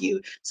do with you.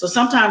 So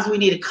sometimes we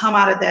need to come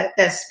out of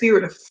that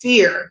spirit of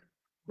fear,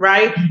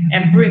 right?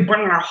 And bring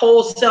our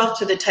whole self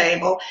to the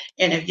table.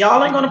 And if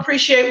y'all ain't going to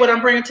appreciate what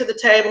I'm bringing to the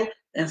table,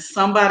 then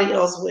somebody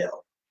else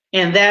will.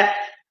 And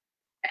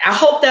I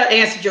hope that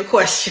answered your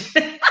question.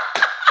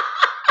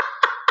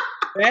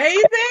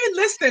 Baby,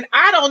 listen,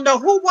 I don't know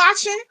who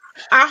watching.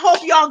 I hope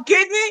y'all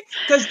getting it,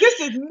 because this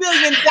is $1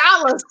 million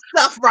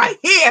stuff right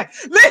here.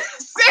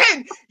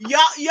 Listen,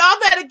 y'all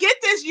better get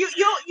this. How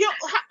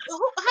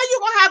you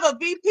gonna have a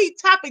VP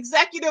top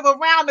executive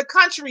around the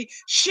country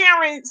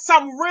sharing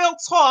some real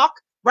talk,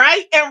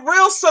 right, and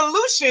real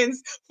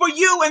solutions for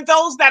you and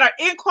those that are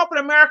in corporate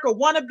America,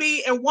 want to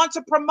be and want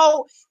to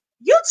promote?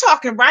 You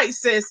talking right,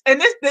 sis.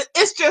 And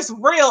it's just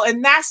real.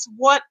 And that's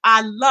what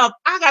I love.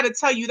 I got to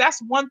tell you,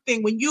 that's one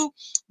thing when you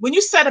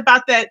said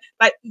about that,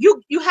 like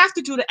you have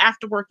to do the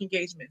after work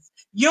engagements.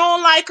 You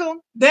don't like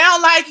them, they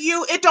don't like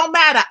you, it don't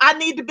matter. I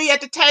need to be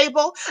at the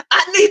table.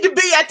 I need to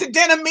be at the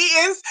dinner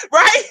meetings,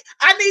 right?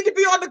 I need to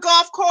be on the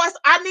golf course.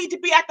 I need to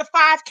be at the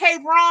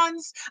 5K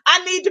runs.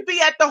 I need to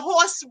be at the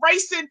horse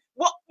racing.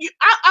 Well,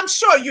 I'm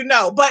sure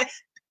but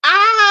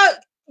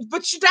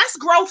that's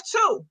growth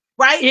too.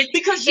 right?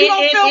 Because you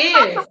don't feel is.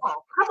 comfortable.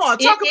 Come on,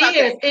 talk about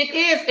that. It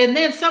is. And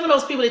then some of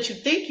those people that you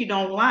think you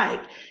don't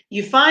like,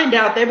 you find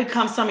out they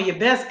become some of your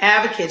best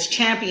advocates,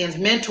 champions,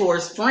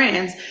 mentors,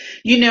 friends.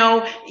 You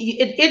know,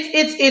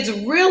 it's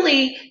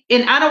really,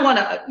 and I don't want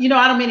to, you know,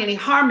 I don't mean any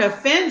harm to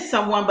offend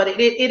someone, but it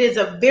is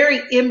a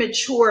very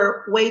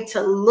immature way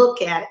to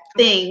look at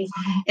things.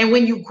 And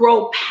when you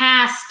grow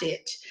past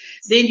it,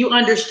 then you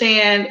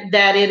understand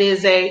that it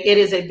is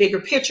a bigger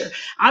picture.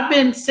 I've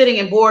been sitting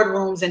in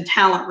boardrooms and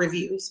talent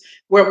reviews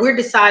where we're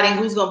deciding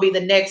who's going to be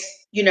the next,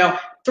 you know,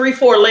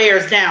 3-4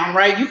 layers down,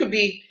 right? You could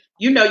be,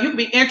 you know, you could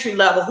be entry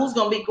level. Who's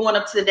going to be going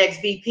up to the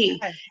next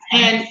VP?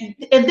 And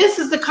this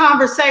is the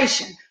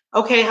conversation.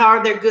 Okay, how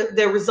are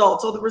their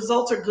results? Oh, the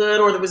results are good,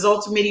 or the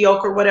results are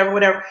mediocre,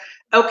 whatever.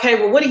 Okay,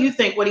 well, what do you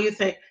think? What do you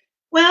think?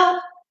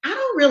 Well, I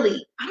don't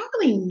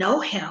really know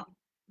him.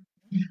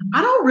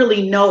 I don't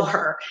really know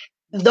her.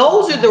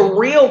 Those are the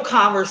real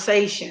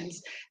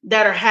conversations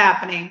that are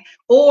happening.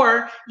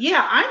 Or,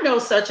 yeah, I know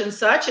such and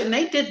such, and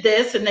they did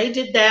this and they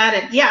did that.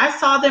 And yeah, I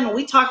saw them and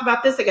we talked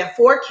about this. They got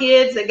 4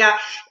 kids. They got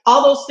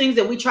all those things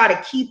that we try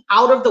to keep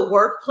out of the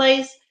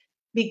workplace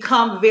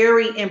become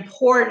very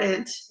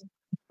important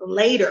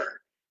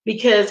later,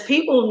 because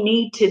people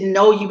need to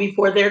know you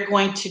before they're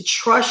going to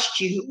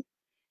trust you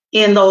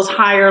in those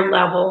higher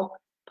level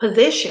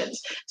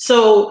positions.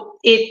 So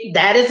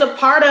that is a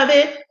part of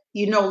it.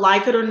 You know,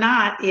 like it or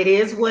not, it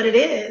is what it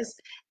is,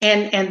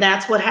 and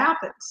that's what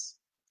happens.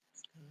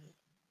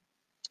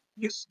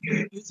 You're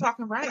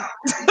talking right.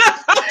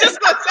 I'm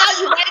just gonna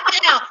tell you right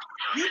now.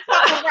 You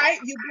talking right.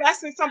 You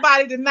blessing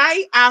somebody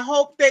tonight. I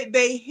hope that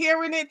they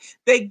hearing it,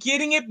 they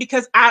getting it,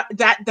 because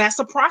that's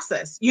a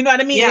process. You know what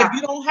I mean? Yeah. If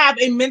you don't have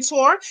a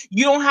mentor,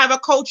 you don't have a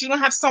coach, you don't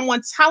have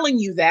someone telling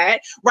you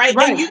that, right?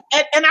 Right.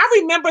 And I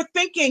remember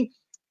thinking,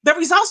 the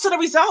results are the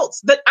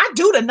results. That I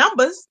do the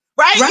numbers,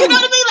 right? You know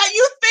what I mean? Like,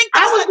 you think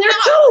I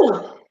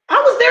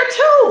was there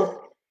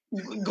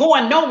too,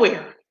 going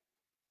nowhere,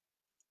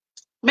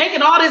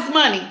 making all this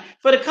money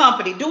for the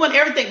company, doing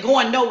everything,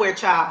 going nowhere,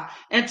 child.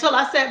 Until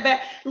I sat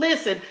back.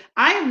 Listen,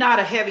 I am not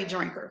a heavy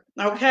drinker,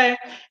 okay?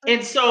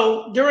 And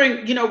so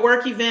during, you know,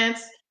 work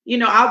events, you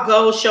know, I'll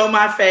go show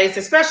my face,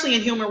 especially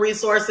in human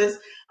resources.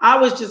 I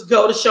always just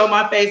go to show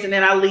my face and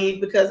then I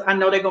leave because I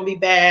know they're going to be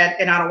bad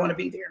and I don't want to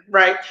be there,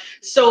 right?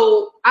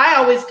 So I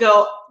always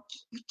go,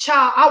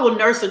 child, I will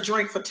nurse a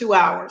drink for 2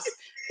 hours.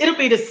 It'll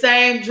be the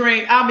same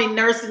drink. I'll be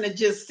nursing to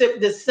just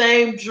sip the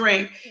same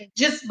drink.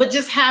 But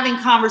just having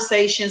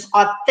conversations,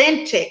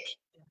 authentic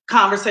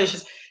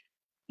conversations.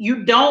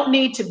 You don't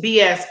need to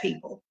BS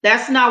people.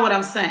 That's not what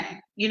I'm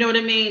saying. You know what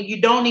I mean?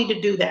 You don't need to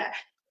do that.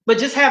 But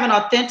just having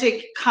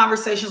authentic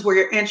conversations where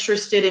you're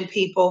interested in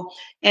people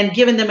and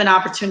giving them an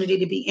opportunity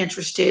to be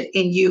interested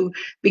in you,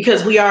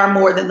 because we are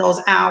more than those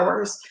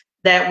hours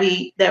that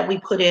we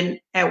put in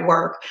at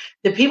work.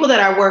 The people that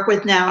I work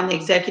with now, and the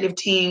executive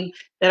team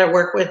that I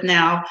work with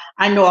now,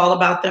 I know all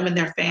about them and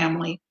their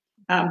family.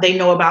 They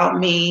know about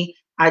me.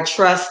 I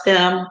trust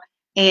them,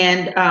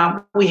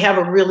 and we have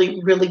a really,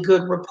 really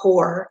good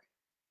rapport.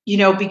 You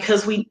know,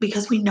 because we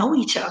know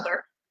each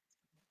other.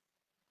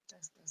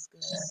 That's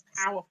good. That's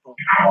powerful.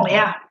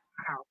 Yeah.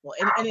 Powerful.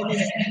 And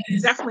it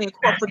is definitely in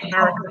corporate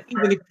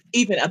America,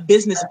 even a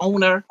business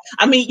owner.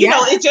 I mean, you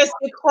know,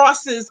 it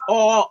crosses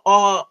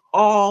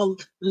all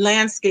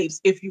landscapes,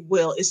 if you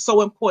will. It's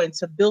so important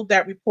to build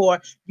that rapport.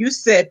 You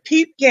said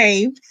peep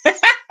game.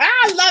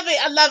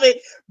 I love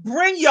it.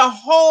 Bring your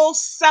whole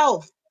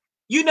self.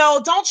 You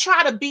know, don't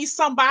try to be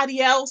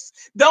somebody else.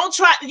 Don't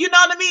try, you know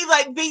what I mean?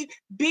 Like,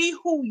 be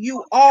who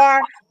you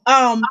are.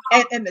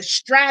 And the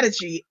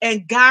strategy,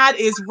 and God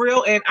is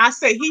real, and I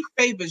say He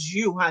favors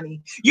you, honey.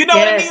 You know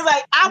what I mean?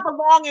 Like, I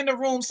belong in the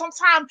room.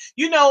 Sometimes,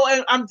 you know,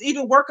 and I'm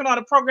even working on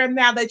a program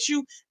now that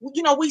you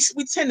know, we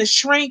tend to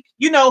shrink.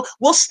 You know,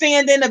 we'll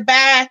stand in the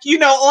back, you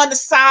know, on the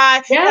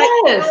side. Yes.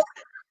 Like, you know,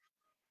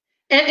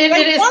 and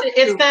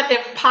it's that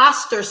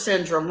imposter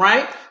syndrome,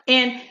 right?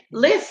 And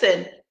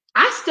listen,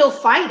 I still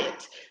fight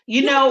it.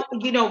 You know,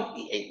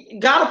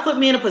 God will put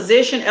me in a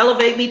position,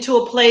 elevate me to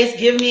a place,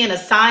 give me an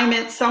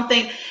assignment,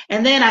 something,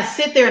 and then I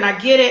sit there and I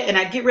get it and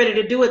I get ready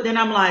to do it. Then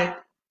I'm like,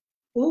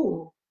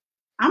 ooh,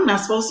 I'm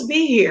not supposed to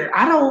be here.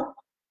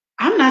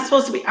 I'm not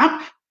supposed to be.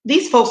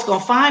 These folks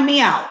gonna find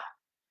me out.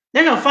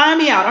 They're gonna find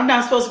me out. I'm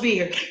not supposed to be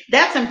here.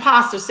 That's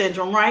imposter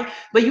syndrome, right?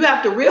 But you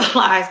have to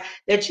realize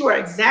that you are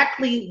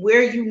exactly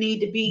where you need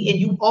to be, and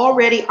you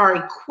already are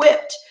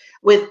equipped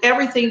with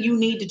everything you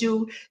need to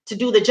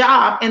do the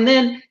job. And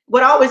then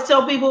what I always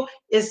tell people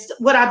is,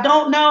 what I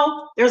don't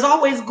know, there's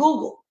always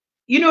Google.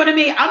 You know what I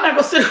mean? I'm not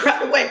gonna sit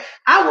around the way.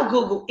 I will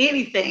Google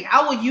anything.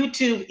 I will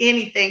YouTube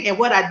anything. And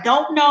what I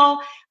don't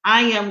know,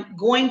 I am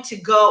going to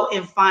go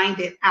and find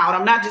it out.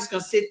 I'm not just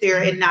going to sit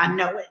there and not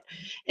know it.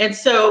 And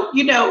so,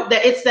 you know,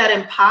 that it's that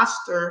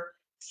imposter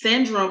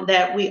syndrome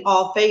that we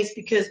all face,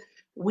 because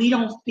we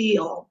don't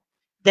feel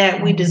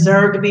that we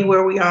deserve to be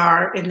where we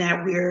are and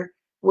that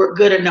we're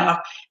good enough.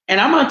 And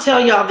I'm going to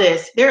tell y'all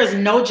this, there is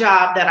no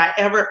job that I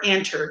ever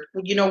entered,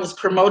 you know, was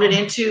promoted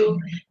into,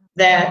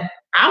 that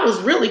I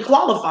was really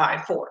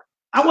qualified for.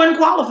 I wasn't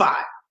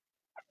qualified.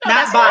 No,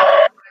 not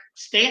by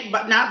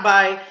but not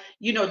by,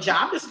 you know,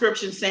 job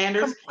description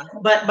standards,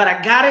 but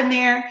I got in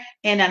there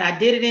and then I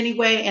did it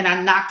anyway and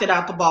I knocked it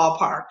out the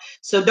ballpark.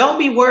 So don't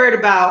be worried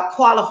about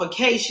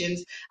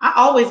qualifications. I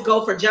always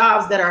go for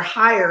jobs that are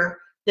higher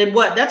than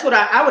what. That's what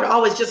I would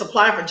always just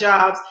apply for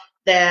jobs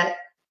that,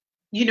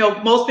 you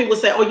know, most people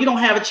say, oh, you don't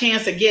have a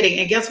chance of getting,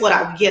 and guess what?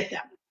 I would get them.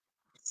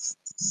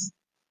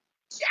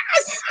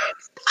 Yes.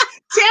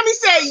 Tammy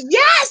said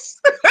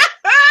yes.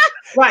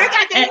 Right. They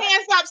got their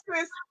hands up,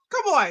 sis.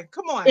 Come on,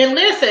 come on. And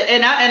listen,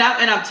 and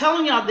I'm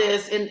telling y'all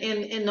this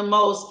in the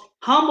most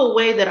humble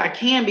way that I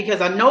can, because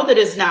I know that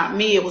it's not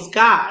me, it was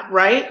God,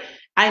 right?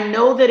 I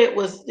know that it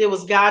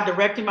was God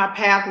directing my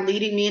path,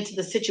 leading me into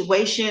the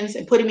situations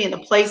and putting me in the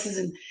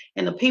places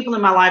and the people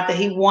in my life that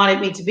He wanted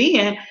me to be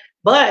in.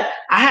 But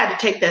I had to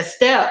take that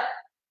step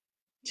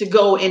to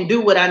go and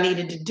do what I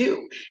needed to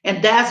do.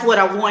 And that's what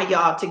I want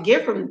y'all to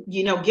get from,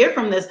 get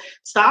from this.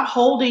 Stop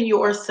holding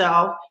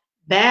yourself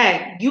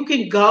back. You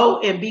can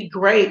go and be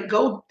great.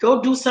 Go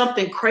do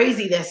something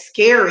crazy that's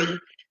scary,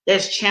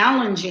 that's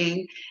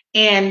challenging,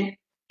 and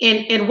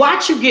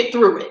watch you get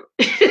through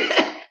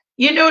it.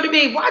 You know what I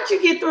mean? Watch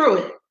you get through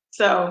it.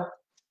 So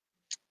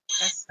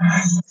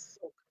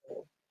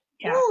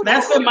yeah,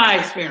 that's been my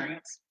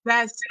experience.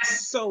 That's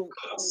so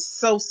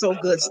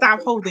good.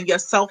 Stop holding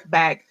yourself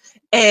back.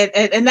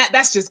 And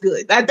that's just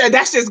good.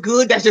 That's just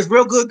good. That's just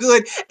real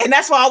good. And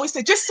that's why I always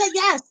say, just say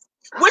yes.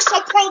 We're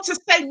so prone to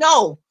say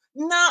no.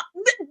 No.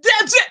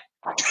 If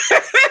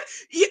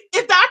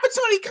the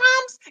opportunity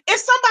comes, if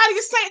somebody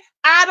is saying,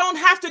 I don't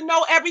have to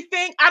know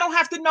everything, I don't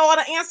have to know all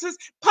the answers,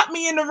 put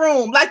me in the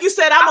room. Like you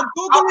said, I'm going to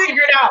Google it.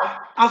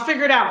 I'll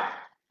figure it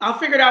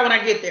out when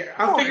I get there.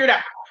 I'll figure it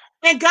out.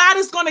 And God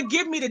is going to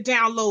give me the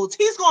downloads.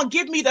 He's going to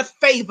give me the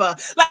favor.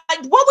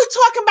 Like what we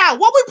talking about,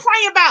 what we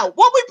praying about,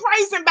 what we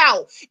praising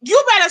about. You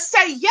better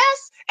say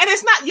yes. And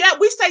it's not yet.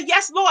 We say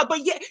yes, Lord, but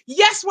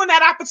yes when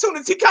that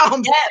opportunity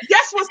comes.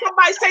 Yes when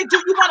somebody say,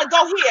 do you want to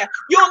go here?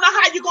 You don't know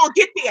how you're going to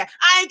get there.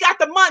 I ain't got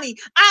the money.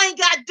 I ain't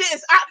got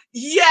this.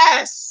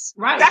 Yes.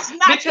 Right. That's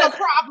not your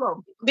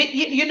problem.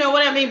 You know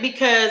what I mean?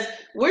 Because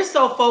we're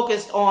so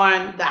focused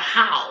on the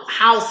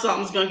how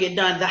something's going to get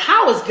done. The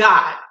how is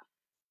God.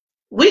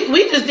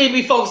 We just need to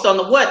be focused on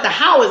the what. The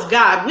how is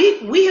God.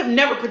 We have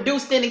never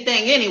produced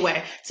anything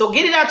anyway. So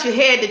get it out your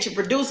head that you're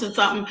producing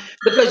something,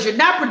 because you're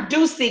not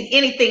producing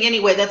anything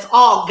anyway. That's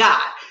all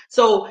God.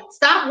 So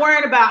stop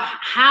worrying about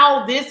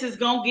how this is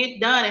going to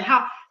get done and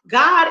how.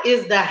 God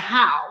is the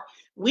how.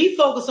 We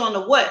focus on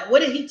the what.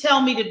 What did He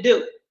tell me to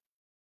do?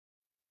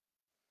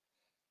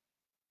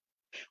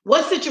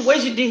 What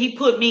situation did He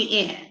put me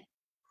in?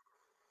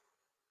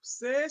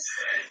 Sis.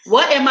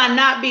 What am I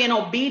not being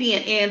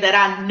obedient in that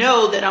I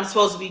know that I'm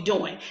supposed to be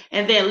doing?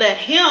 And then let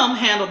Him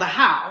handle the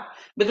how,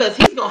 because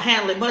He's going to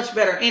handle it much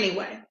better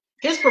anyway.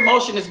 His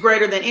promotion is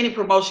greater than any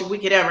promotion we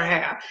could ever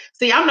have.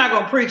 See, I'm not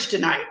going to preach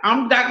tonight.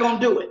 I'm not going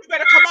to do it. You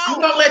better come on.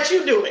 I'm going to let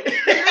you do it.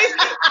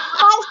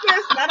 Come on,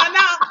 sis. No. Come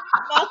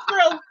on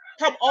through.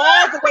 Come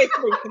all the way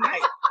through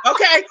tonight.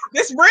 Okay?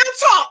 This real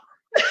talk.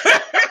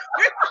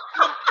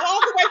 Come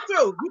all the way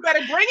through. You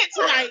better bring it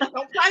tonight.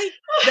 Don't play.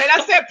 Then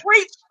I said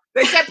preach.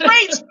 They said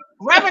preach.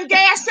 Reverend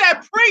Gas said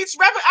preach.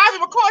 Reverend Ivy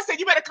McCoy said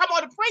you better come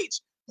on to preach.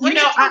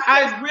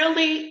 I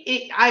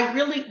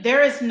really,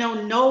 there is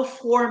no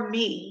for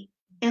me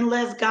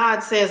unless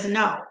God says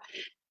no.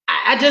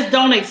 I just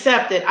don't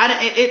accept it.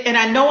 And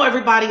I know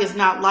everybody is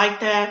not like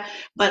that,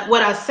 but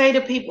what I say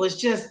to people is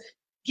just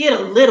get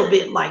a little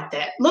bit like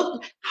that.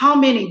 Look how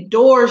many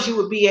doors you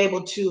would be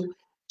able to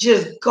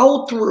just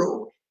go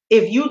through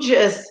if you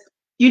just,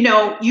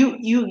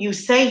 you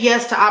say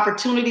yes to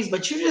opportunities,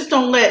 but you just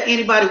don't let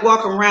anybody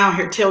walk around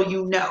here tell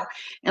you no.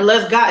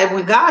 Unless God,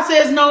 when God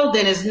says no,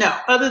 then it's no.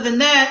 Other than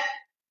that,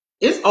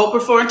 it's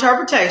open for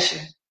interpretation.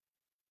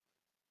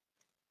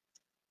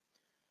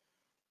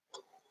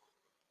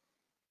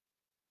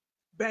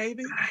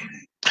 Baby.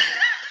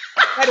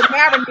 Let it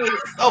marinate.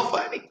 It's so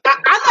funny.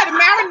 I let it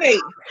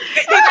marinate.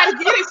 They gotta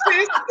get it,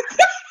 sis.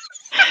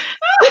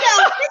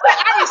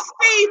 I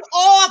receive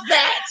all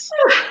that.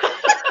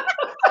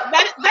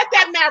 Let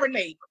that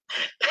marinate.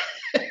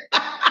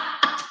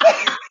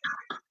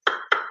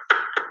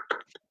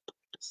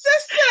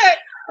 Sister,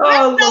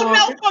 that's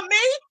no for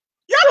me.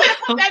 Y'all better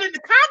put that in the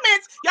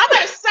comments. Y'all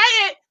better say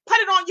it. Put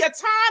it on your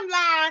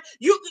timeline.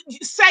 You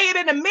say it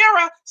in the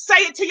mirror. Say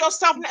it to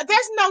yourself.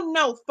 There's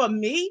no for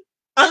me.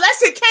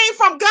 Unless it came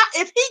from God.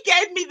 If He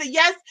gave me the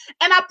yes,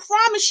 and I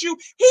promise you,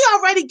 He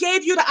already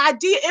gave you the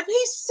idea. If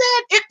He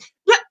said it,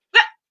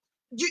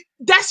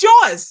 that's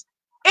yours.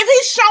 If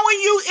He's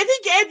showing you, if He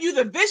gave you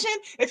the vision,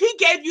 if He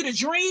gave you the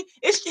dream,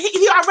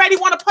 He already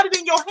want to put it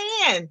in your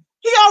hand.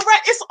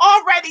 It's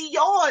already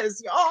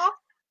yours, y'all.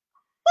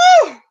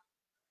 Woo.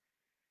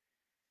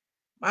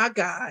 My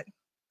God.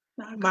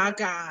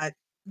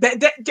 They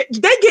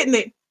getting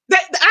it.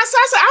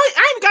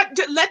 I ain't got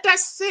to let that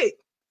sit.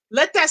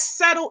 Let that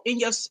settle in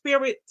your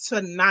spirit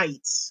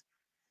tonight.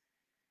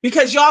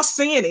 Because y'all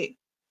seeing it.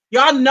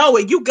 Y'all know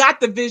it. You got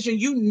the vision.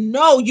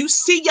 You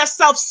see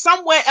yourself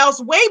somewhere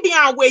else, way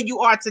beyond where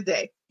you are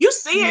today. You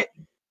see it.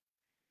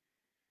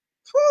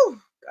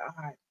 Whew,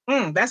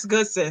 God. That's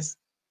good, sis.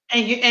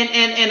 And you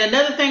and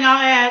another thing I'll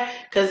add,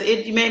 because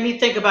it made me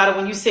think about it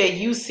when you said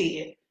you see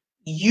it.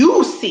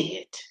 You see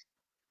it.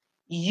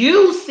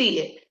 You see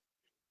it.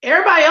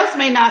 Everybody else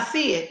may not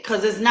see it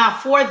because it's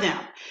not for them.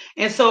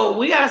 And so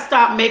we got to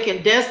stop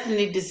making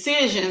destiny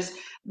decisions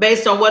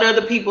based on what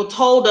other people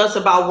told us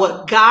about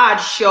what God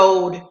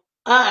showed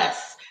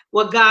us,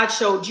 what God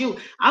showed you.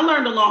 I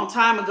learned a long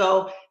time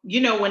ago,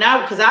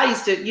 because I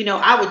used to,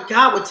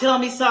 God would tell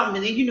me something,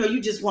 and then, you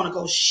just want to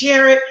go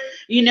share it,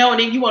 and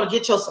then you want to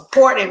get your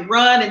support and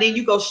run, and then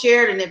you go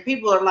share it, and then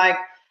people are like,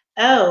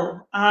 oh,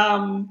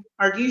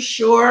 are you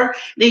sure?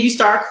 Then you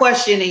start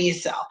questioning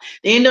yourself.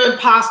 Then the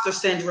imposter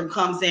syndrome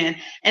comes in,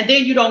 and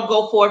then you don't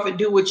go forth and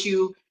do what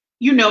you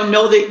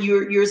know that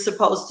you're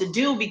supposed to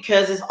do,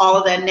 because it's all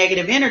of that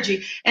negative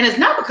energy. And it's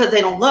not because they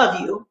don't love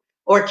you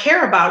or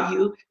care about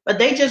you, but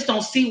they just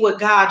don't see what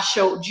God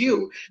showed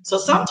you. So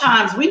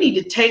sometimes we need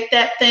to take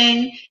that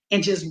thing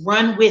and just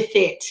run with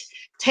it.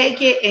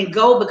 Take it and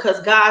go,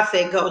 because God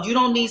said go. You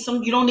don't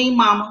need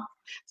mama.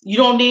 You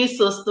don't need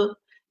sister.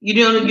 You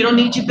don't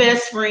need your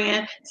best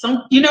friend.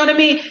 You know what I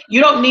mean?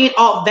 You don't need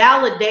all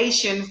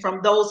validation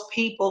from those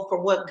people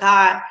for what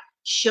God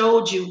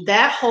showed you.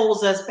 That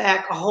holds us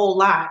back a whole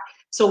lot.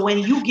 So when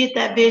you get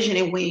that vision,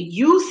 and when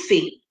you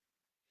see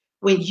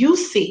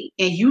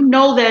and you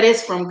know that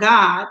it's from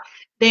God,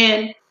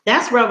 then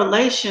that's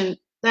revelation.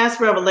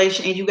 That's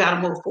revelation, and you got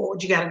to move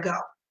forward. You got to go.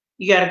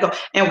 You got to go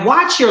and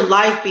watch your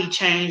life be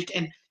changed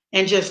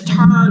and just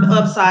turned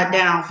upside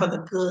down for the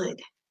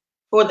good.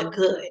 For the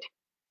good.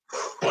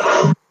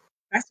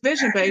 That's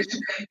vision, baby.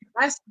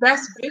 That's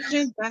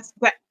vision. That's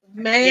that,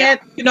 man.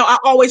 Yeah. I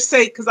always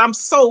say, because I'm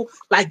so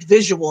like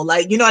visual,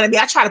 like, you know what I mean?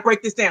 I try to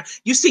break this down.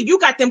 You see, you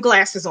got them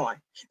glasses on.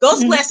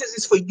 Those glasses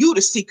is for you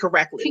to see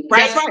correctly,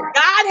 right? That's right?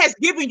 God has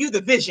given you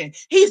the vision.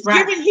 He's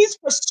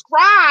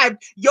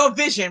prescribed your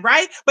vision,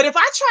 right? But if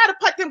I try to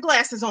put them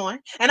glasses on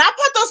and I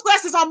put those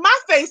glasses on my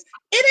face,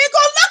 it ain't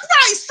gonna look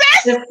right,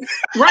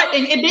 sis.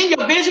 Right. And then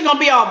your vision gonna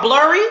be all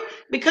blurry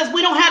because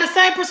we don't have the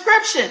same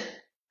prescription.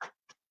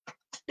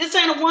 This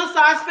ain't a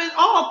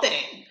one-size-fits-all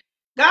thing.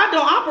 God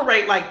don't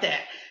operate like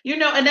that.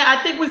 And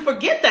I think we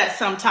forget that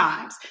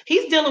sometimes.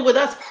 He's dealing with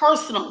us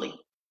personally.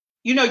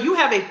 You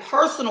have a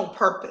personal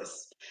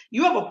purpose.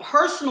 You have a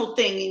personal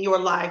thing in your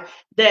life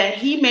that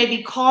he may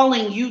be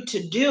calling you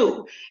to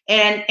do.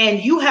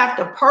 And you have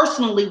to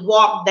personally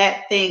walk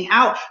that thing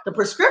out. The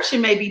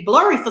prescription may be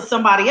blurry for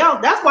somebody else.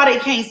 That's why they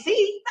can't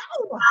see.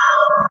 No.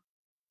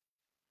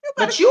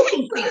 But you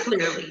can see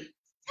clearly.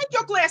 Take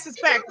your glasses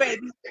back,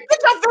 baby. Put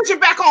your vision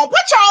back on.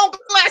 Put your own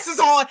glasses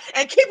on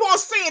and keep on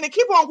seeing and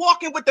keep on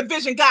walking with the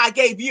vision God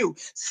gave you.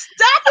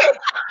 Stop it.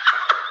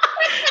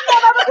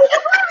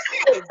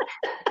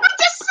 I'm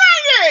just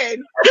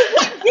saying. You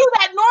wouldn't do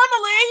that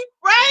normally,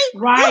 right?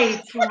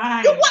 Right. You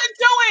wouldn't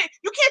do it.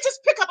 You can't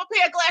just pick up a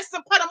pair of glasses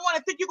and put them on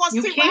and think you're going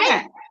to see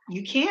right.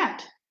 You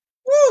can't.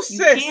 Woo,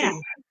 sissy.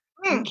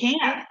 You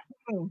can't.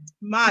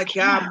 My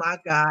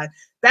God.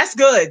 That's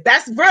good.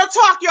 That's real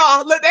talk,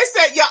 y'all. Look, they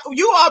said, y'all,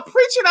 you are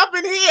preaching up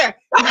in here.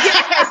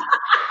 Yes.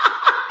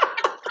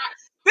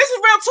 This is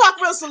Real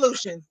Talk, Real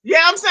Solutions.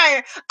 Yeah, I'm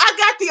saying I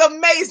got the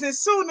amazing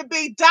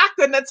soon-to-be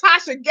Dr.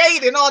 Natasha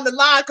Gaden on the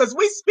line, because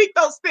we speak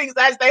those things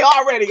as they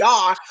already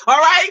are. All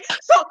right.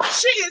 So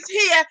she is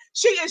here.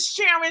 She is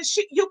sharing.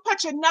 You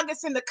put your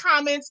nuggets in the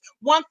comments.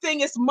 One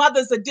thing is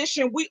Mother's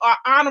Edition. We are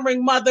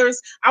honoring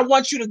mothers. I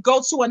want you to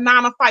go to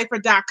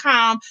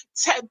ananapfeiffer.com.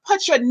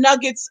 Put your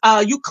nuggets.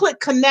 You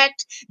click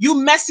connect.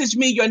 You message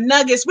me your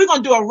nuggets. We're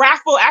gonna do a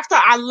raffle after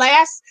our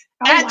last.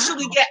 At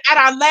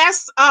our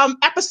last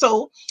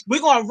episode,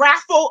 we're gonna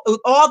raffle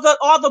all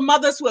the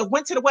mothers who have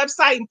went to the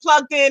website and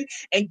plugged in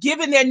and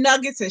given their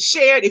nuggets and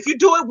shared. If you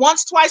do it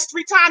once, twice,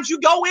 3 times, you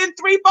go in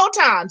 3, 4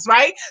 times,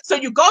 right? So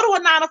you go to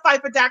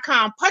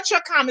ananapfeiffer.com, put your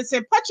comments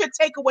in, put your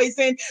takeaways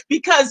in,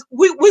 because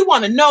we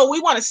want to know, we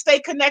want to stay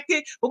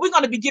connected, but we're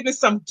going to be giving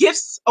some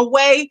gifts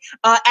away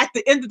at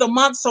the end of the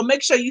month. So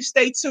make sure you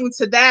stay tuned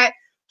to that.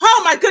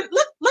 Oh my goodness,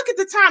 look at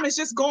the time, it's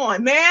just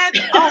gone, man.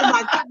 Oh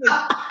my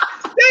goodness.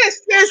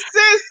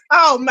 This.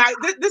 Oh my,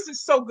 this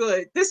is so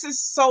good. This is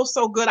so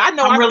good. I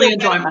know I'm really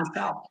enjoying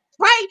myself.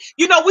 Right?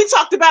 We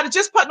talked about it,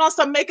 just putting on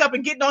some makeup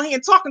and getting on here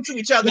and talking to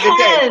each other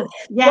today.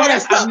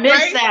 Yes, I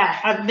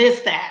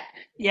missed that.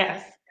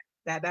 Yes.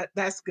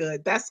 That's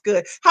good. That's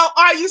good. How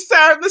are you,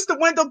 sir? Mr.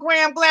 Wendell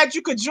Graham, glad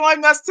you could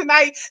join us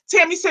tonight.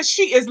 Tammy says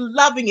she is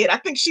loving it. I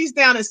think she's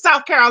down in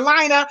South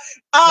Carolina.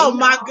 Oh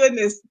my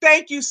goodness.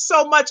 Thank you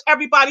so much,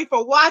 everybody,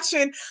 for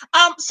watching.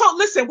 So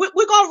listen, we're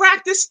going to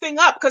wrap this thing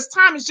up because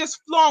time has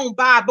just flown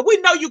by, but we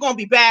know you're going to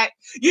be back.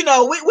 We're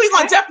going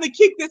to definitely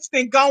keep this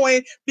thing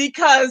going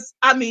because,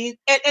 I mean,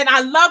 and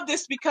I love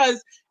this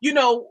because,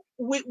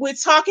 we're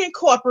talking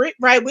corporate,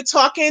 right? We're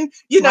talking,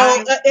 in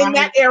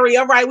that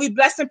area, right? We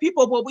blessing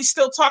people, but we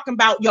still talking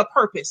about your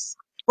purpose,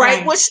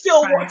 right? We're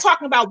still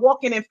talking about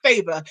walking in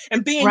favor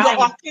and being your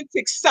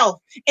authentic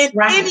self in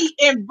any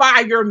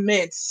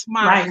environment.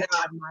 My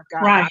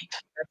God. Right.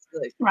 That's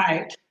good.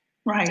 Right.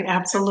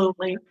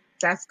 Absolutely.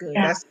 That's good.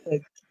 Yeah. That's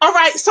good. All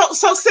right,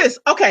 so sis,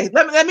 okay,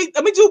 let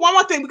me do one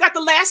more thing. We got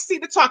the last C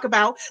to talk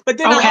about, but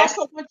then I Okay.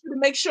 also want you to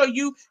make sure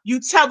you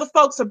tell the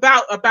folks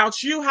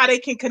about you, how they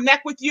can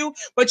connect with you.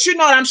 But you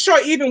know, I'm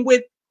sure even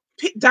with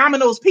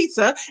Domino's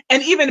Pizza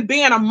and even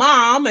being a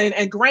mom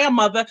and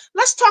grandmother,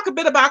 let's talk a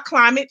bit about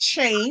climate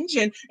change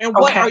and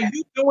what Okay. are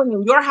you doing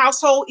in your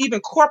household, even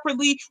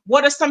corporately?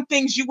 What are some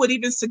things you would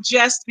even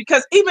suggest?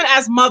 Because even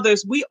as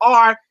mothers, we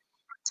are,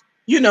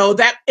 you know,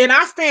 that in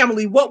our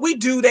family, what we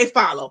do, they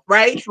follow,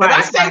 right? If I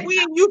Right, say right, we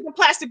ain't using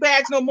plastic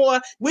bags no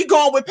more, we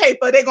going with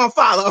paper, they're gonna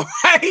follow,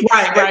 right?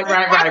 right, right, If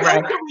right, I right, go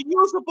right. to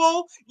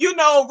reusable, you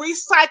know,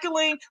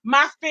 recycling,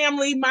 my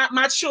family,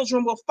 my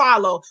children will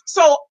follow.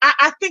 So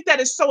I think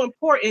that is so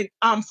important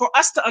for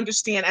us to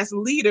understand as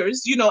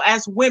leaders, you know,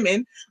 as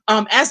women,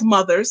 as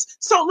mothers.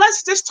 So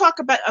let's just talk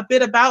about a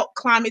bit about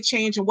climate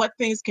change and what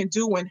things can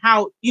do and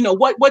how, you know,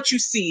 what you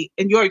see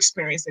in your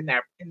experience in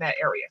that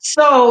area.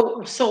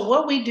 So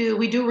what we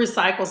do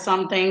recycle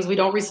some things. We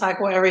don't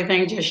recycle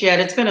everything just yet.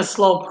 It's been a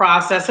slow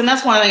process. And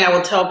that's one thing I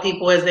will tell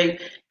people as they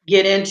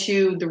get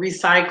into the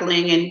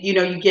recycling and,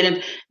 you get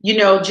in,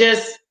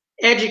 just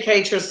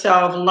educate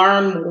yourself,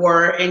 learn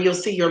more, and you'll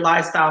see your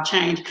lifestyle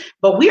change.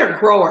 But we are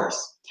growers.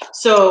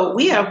 So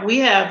we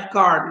have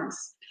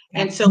gardens.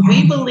 And so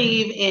we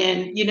believe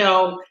in,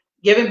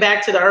 giving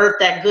back to the earth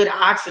that good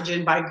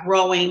oxygen by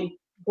growing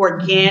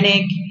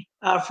organic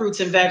fruits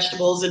and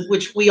vegetables, and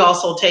which we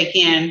also take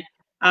in,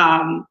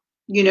 um,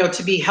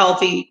 to be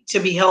healthy, to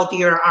be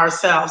healthier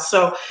ourselves.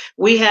 So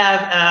we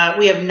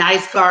have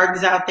nice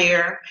gardens out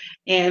there,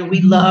 and we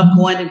love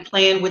going and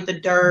playing with the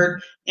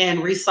dirt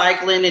and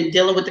recycling and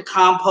dealing with the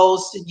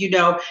compost.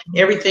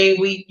 Everything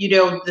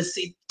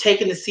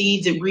taking the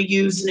seeds and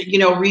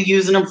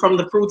reusing them from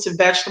the fruits and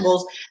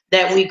vegetables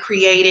that we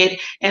created.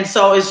 And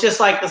so it's just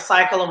like the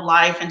cycle of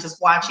life and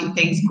just watching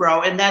things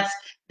grow. And that's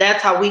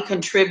how we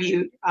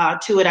contribute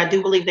to it. I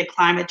do believe that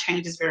climate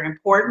change is very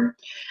important.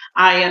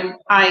 I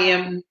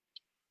am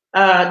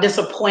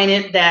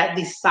disappointed that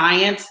the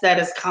science that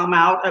has come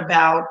out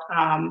about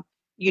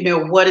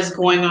what is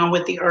going on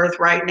with the earth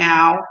right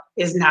now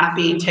is not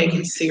being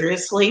taken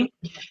seriously.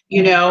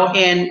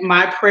 And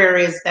my prayer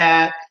is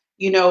that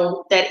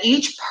that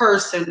each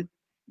person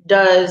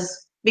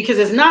does, because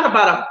it's not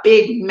about a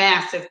big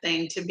massive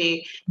thing to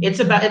me. It's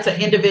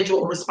an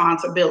individual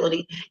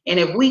responsibility, and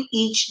if we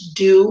each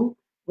do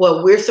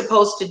what we're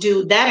supposed to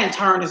do, that in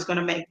turn is going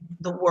to make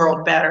the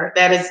world better.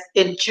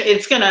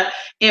 It's going to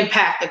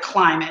impact the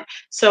climate.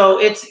 So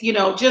it's,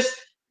 just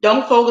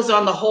don't focus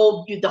on the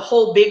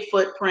whole big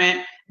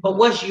footprint, but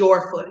what's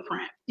your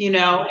footprint,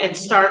 and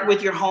start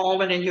with your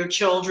home and then your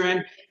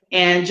children,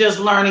 and just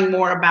learning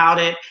more about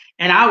it.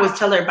 And I always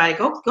tell everybody,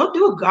 go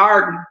do a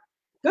garden.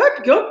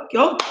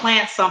 Go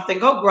plant something,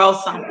 go grow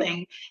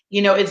something.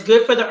 It's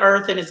good for the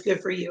earth and it's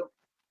good for you.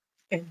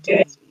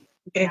 Indeed.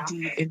 Yeah.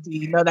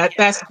 Indeed. No,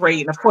 that's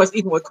great. And of course,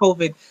 even with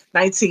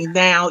COVID-19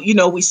 now, you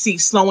know, we see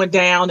slowing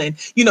down and,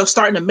 you know,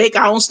 starting to make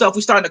our own stuff.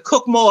 We're starting to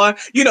cook more,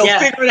 you know, Yeah.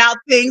 figuring out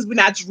things.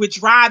 We're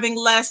driving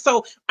less.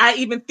 So I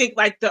even think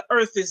like the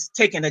earth is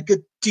taking a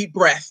good deep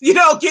breath, you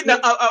know, getting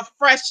a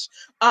fresh,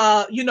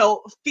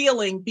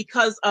 feeling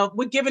because of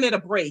we're giving it a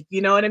break.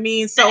 You know what I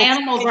mean? The So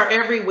animals are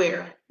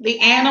everywhere. The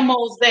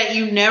animals that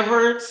you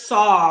never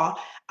saw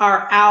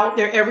are out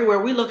there everywhere.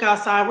 We look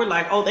outside, we're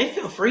like, oh, they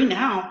feel free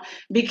now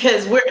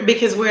because we're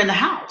in the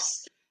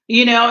house.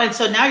 And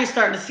so now you're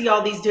starting to see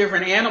all these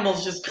different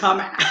animals just come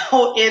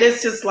out, and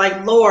it's just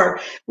like,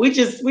 Lord, we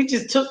just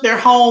took their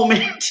home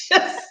and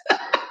just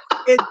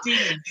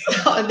indeed.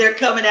 and they're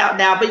coming out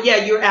now. But yeah,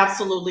 you're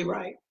absolutely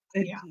right.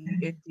 Yeah.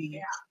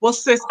 Indeed. Well,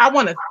 sis, I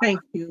want to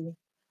thank you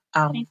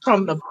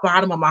from the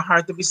bottom of my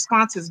heart. The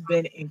response has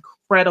been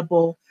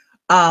incredible.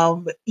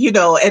 And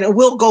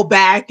we'll go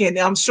back and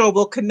I'm sure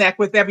we'll connect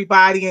with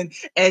everybody and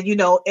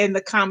in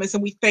the comments.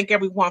 And we thank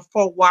everyone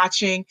for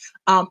watching.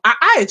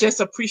 I just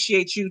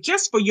appreciate you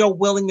just for your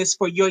willingness,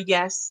 for your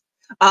yes.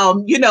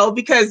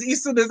 Because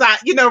as soon as I,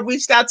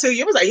 reached out to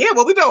you, it was like, yeah,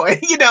 what we doing?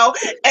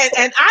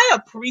 And I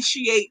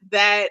appreciate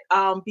that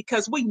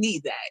because we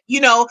need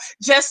that,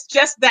 just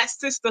that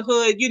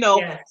sisterhood,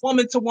 Yes.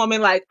 woman to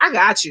woman, like I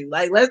got you.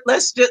 Like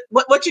let's just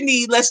what you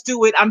need, let's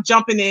do it. I'm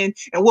jumping in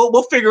and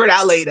we'll figure it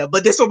out later.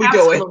 But this is what we're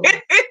doing.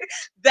 Absolutely.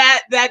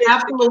 that is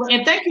Absolutely.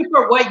 And thank you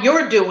for what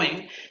you're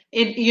doing.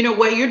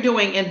 What you're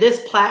doing in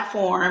this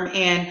platform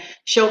and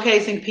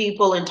showcasing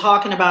people and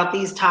talking about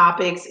these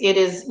topics. It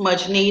is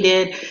much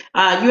needed.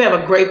 You have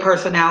a great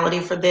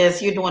personality for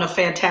this. You're doing a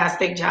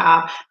fantastic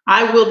job.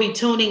 I will be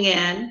tuning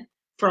in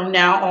from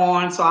now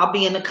on. So I'll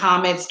be in the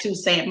comments too,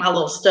 saying my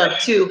little stuff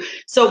too.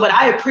 So, but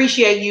I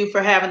appreciate you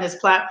for having this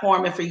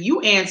platform and for you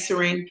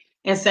answering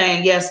and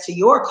saying yes to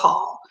your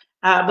call.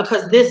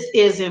 because this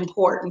is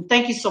important.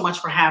 Thank you so much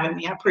for having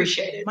me. I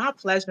appreciate it. My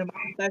pleasure.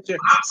 My pleasure.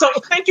 So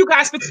thank you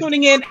guys for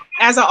tuning in.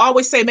 As I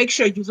always say, make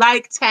sure you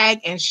like, tag,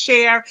 and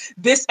share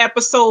this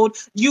episode.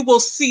 You will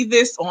see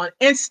this on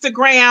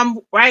Instagram,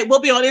 right? We'll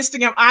be on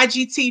Instagram,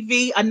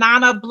 IGTV,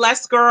 Anana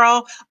Bless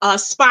Girl,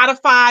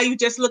 Spotify. You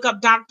just look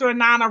up Dr.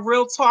 Anana,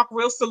 Real Talk,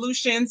 Real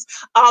Solutions.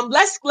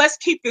 Let's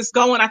keep this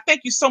going. I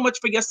thank you so much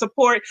for your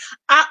support.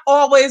 I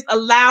always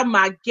allow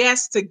my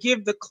guests to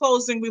give the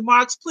closing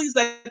remarks. Please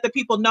let the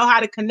people know how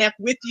to connect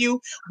with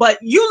you. But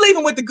you leave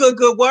them with the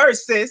good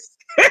words, sis.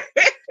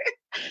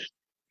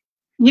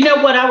 You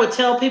know what I would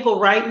tell people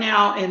right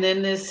now and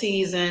in this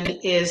season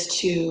is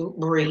to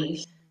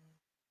breathe,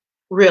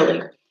 really.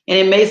 And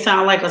it may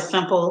sound like a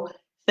simple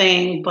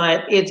thing,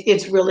 but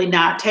it's really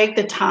not. Take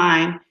the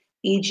time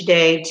each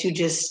day to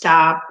just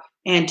stop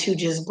and to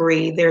just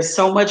breathe. There's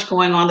so much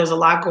going on. There's a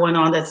lot going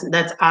on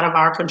that's out of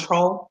our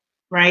control,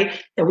 right?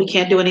 That we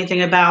can't do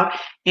anything about.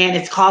 And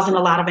it's causing a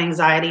lot of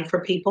anxiety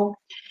for people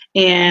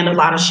and a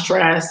lot of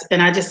stress.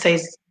 And I just say,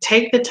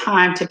 take the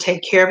time to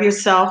take care of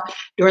yourself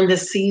during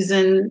this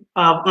season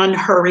of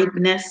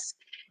unhurriedness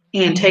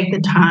and take the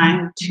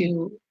time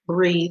to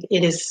breathe.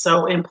 It is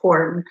so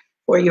important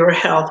for your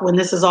health. When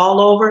this is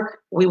all over,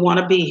 we want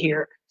to be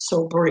here.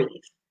 So breathe.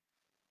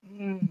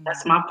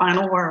 That's my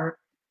final word.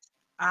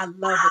 I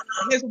love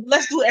it.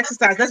 Let's do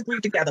exercise. Let's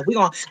breathe together. We're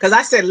going, because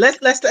I said let's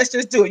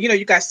just do it. You know,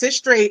 you got to sit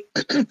straight.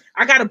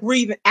 I got a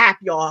breathing app,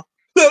 y'all.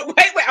 wait.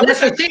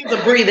 That's what she's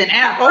a breathing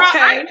app.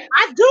 Okay.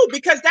 I do,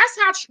 because that's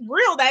how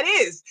real that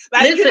is.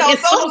 Like, listen,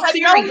 it's so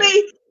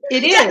serious.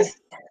 It is.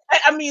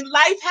 I mean,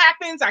 life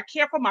happens. I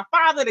care for my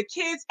father, the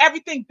kids,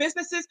 everything,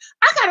 businesses.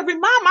 I got to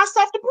remind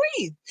myself to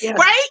breathe. Yes.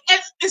 Right?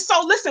 And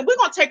so, listen, we're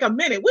going to take a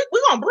minute.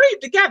 We're going to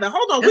breathe together.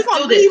 Hold on. We're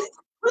going to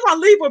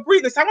leave with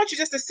breathing. So I want you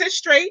just to sit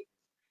straight.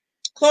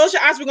 Close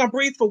your eyes. We're going to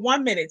breathe for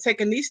 1 minute.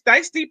 Take a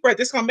nice deep breath.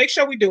 This is going to make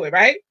sure we do it,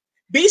 right?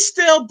 Be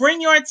still.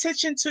 Bring your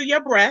attention to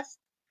your breath.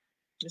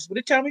 Just what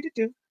it tell me to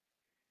do.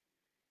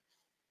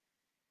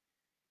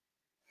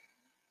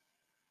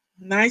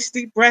 Nice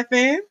deep breath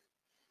in.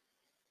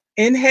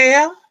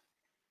 Inhale.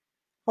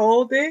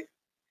 Hold it.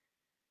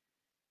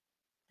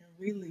 And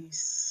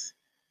release.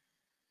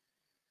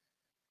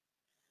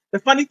 The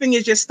funny thing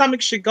is your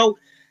stomach should go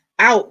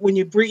out when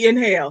you breathe.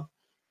 Inhale.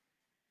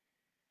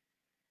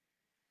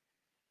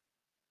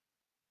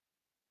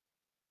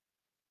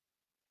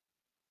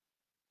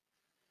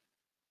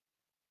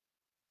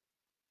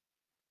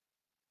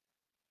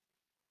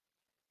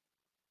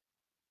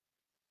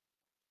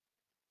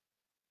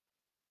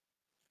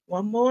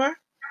 One more.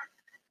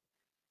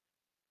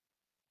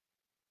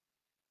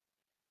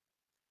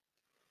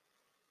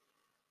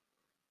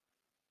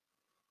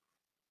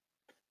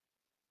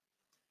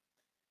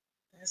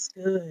 That's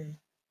good.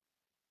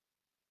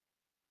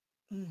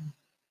 You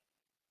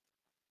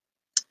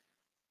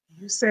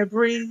said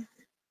breathe.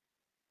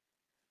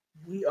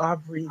 We are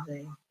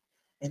breathing.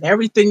 And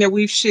everything that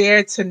we've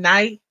shared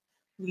tonight,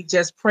 we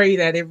just pray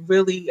that it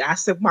really, I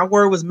said my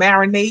word was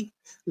marinate.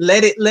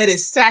 Let it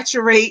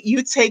saturate.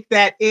 You take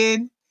that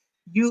in.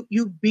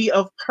 You be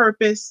of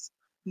purpose.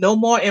 No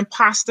more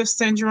imposter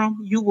syndrome.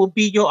 You will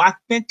be your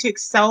authentic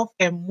self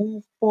and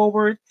move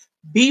forward.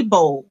 Be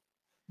bold.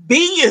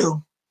 Be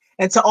you.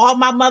 And to all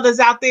my mothers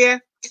out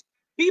there,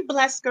 be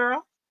blessed,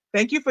 girl.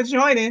 Thank you for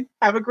joining.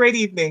 Have a great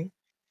evening.